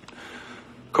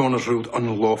 coroner's ruled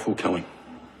unlawful killing.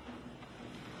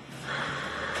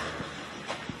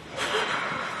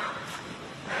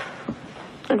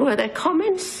 And were there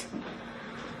comments?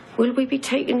 Will we be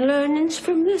taking learnings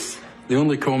from this? The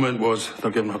only comment was they're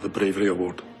giving her the Bravery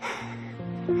Award.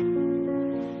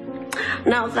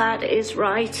 Now that is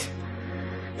right.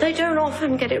 They don't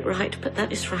often get it right, but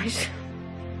that is right.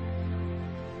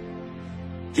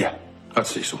 Yeah, I'd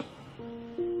say so.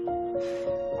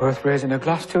 Worth raising a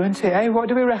glass to, isn't it, eh? What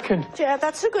do we reckon? Yeah,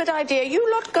 that's a good idea.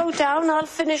 You lot go down, I'll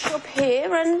finish up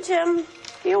here, and,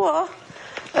 you are.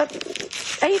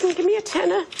 Aidan, give me a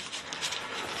tenner.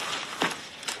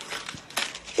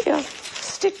 Here,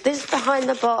 stick this behind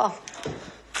the bar.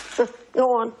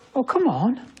 Go on. Oh, come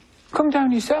on. Come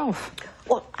down yourself.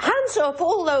 Well, hands up,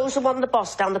 all those who want the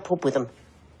boss down the pub with them.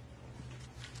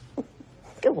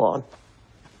 Go on.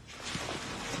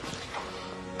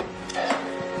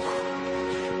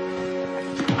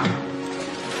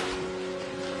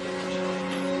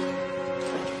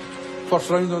 First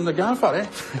round on the gaffer, eh?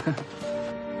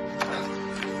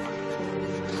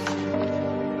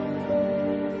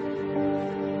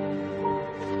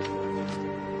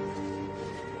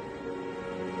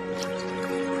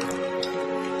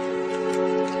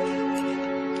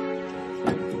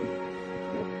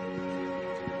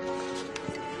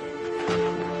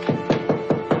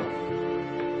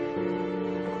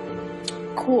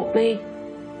 Caught me.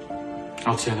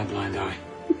 I'll turn a blind eye.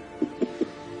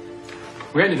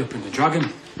 We ended up in the Dragon.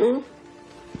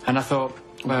 And I thought,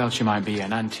 well, she might be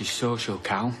an antisocial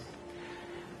cow,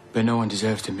 but no one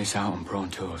deserves to miss out on prawn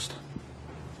toast.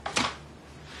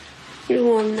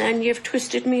 Go on then, you've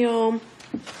twisted me arm.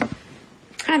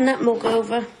 Hand that mug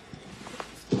over.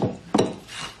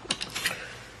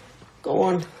 Go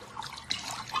on.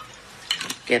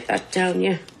 Get that down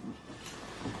you.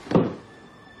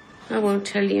 I won't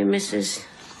tell you, missus.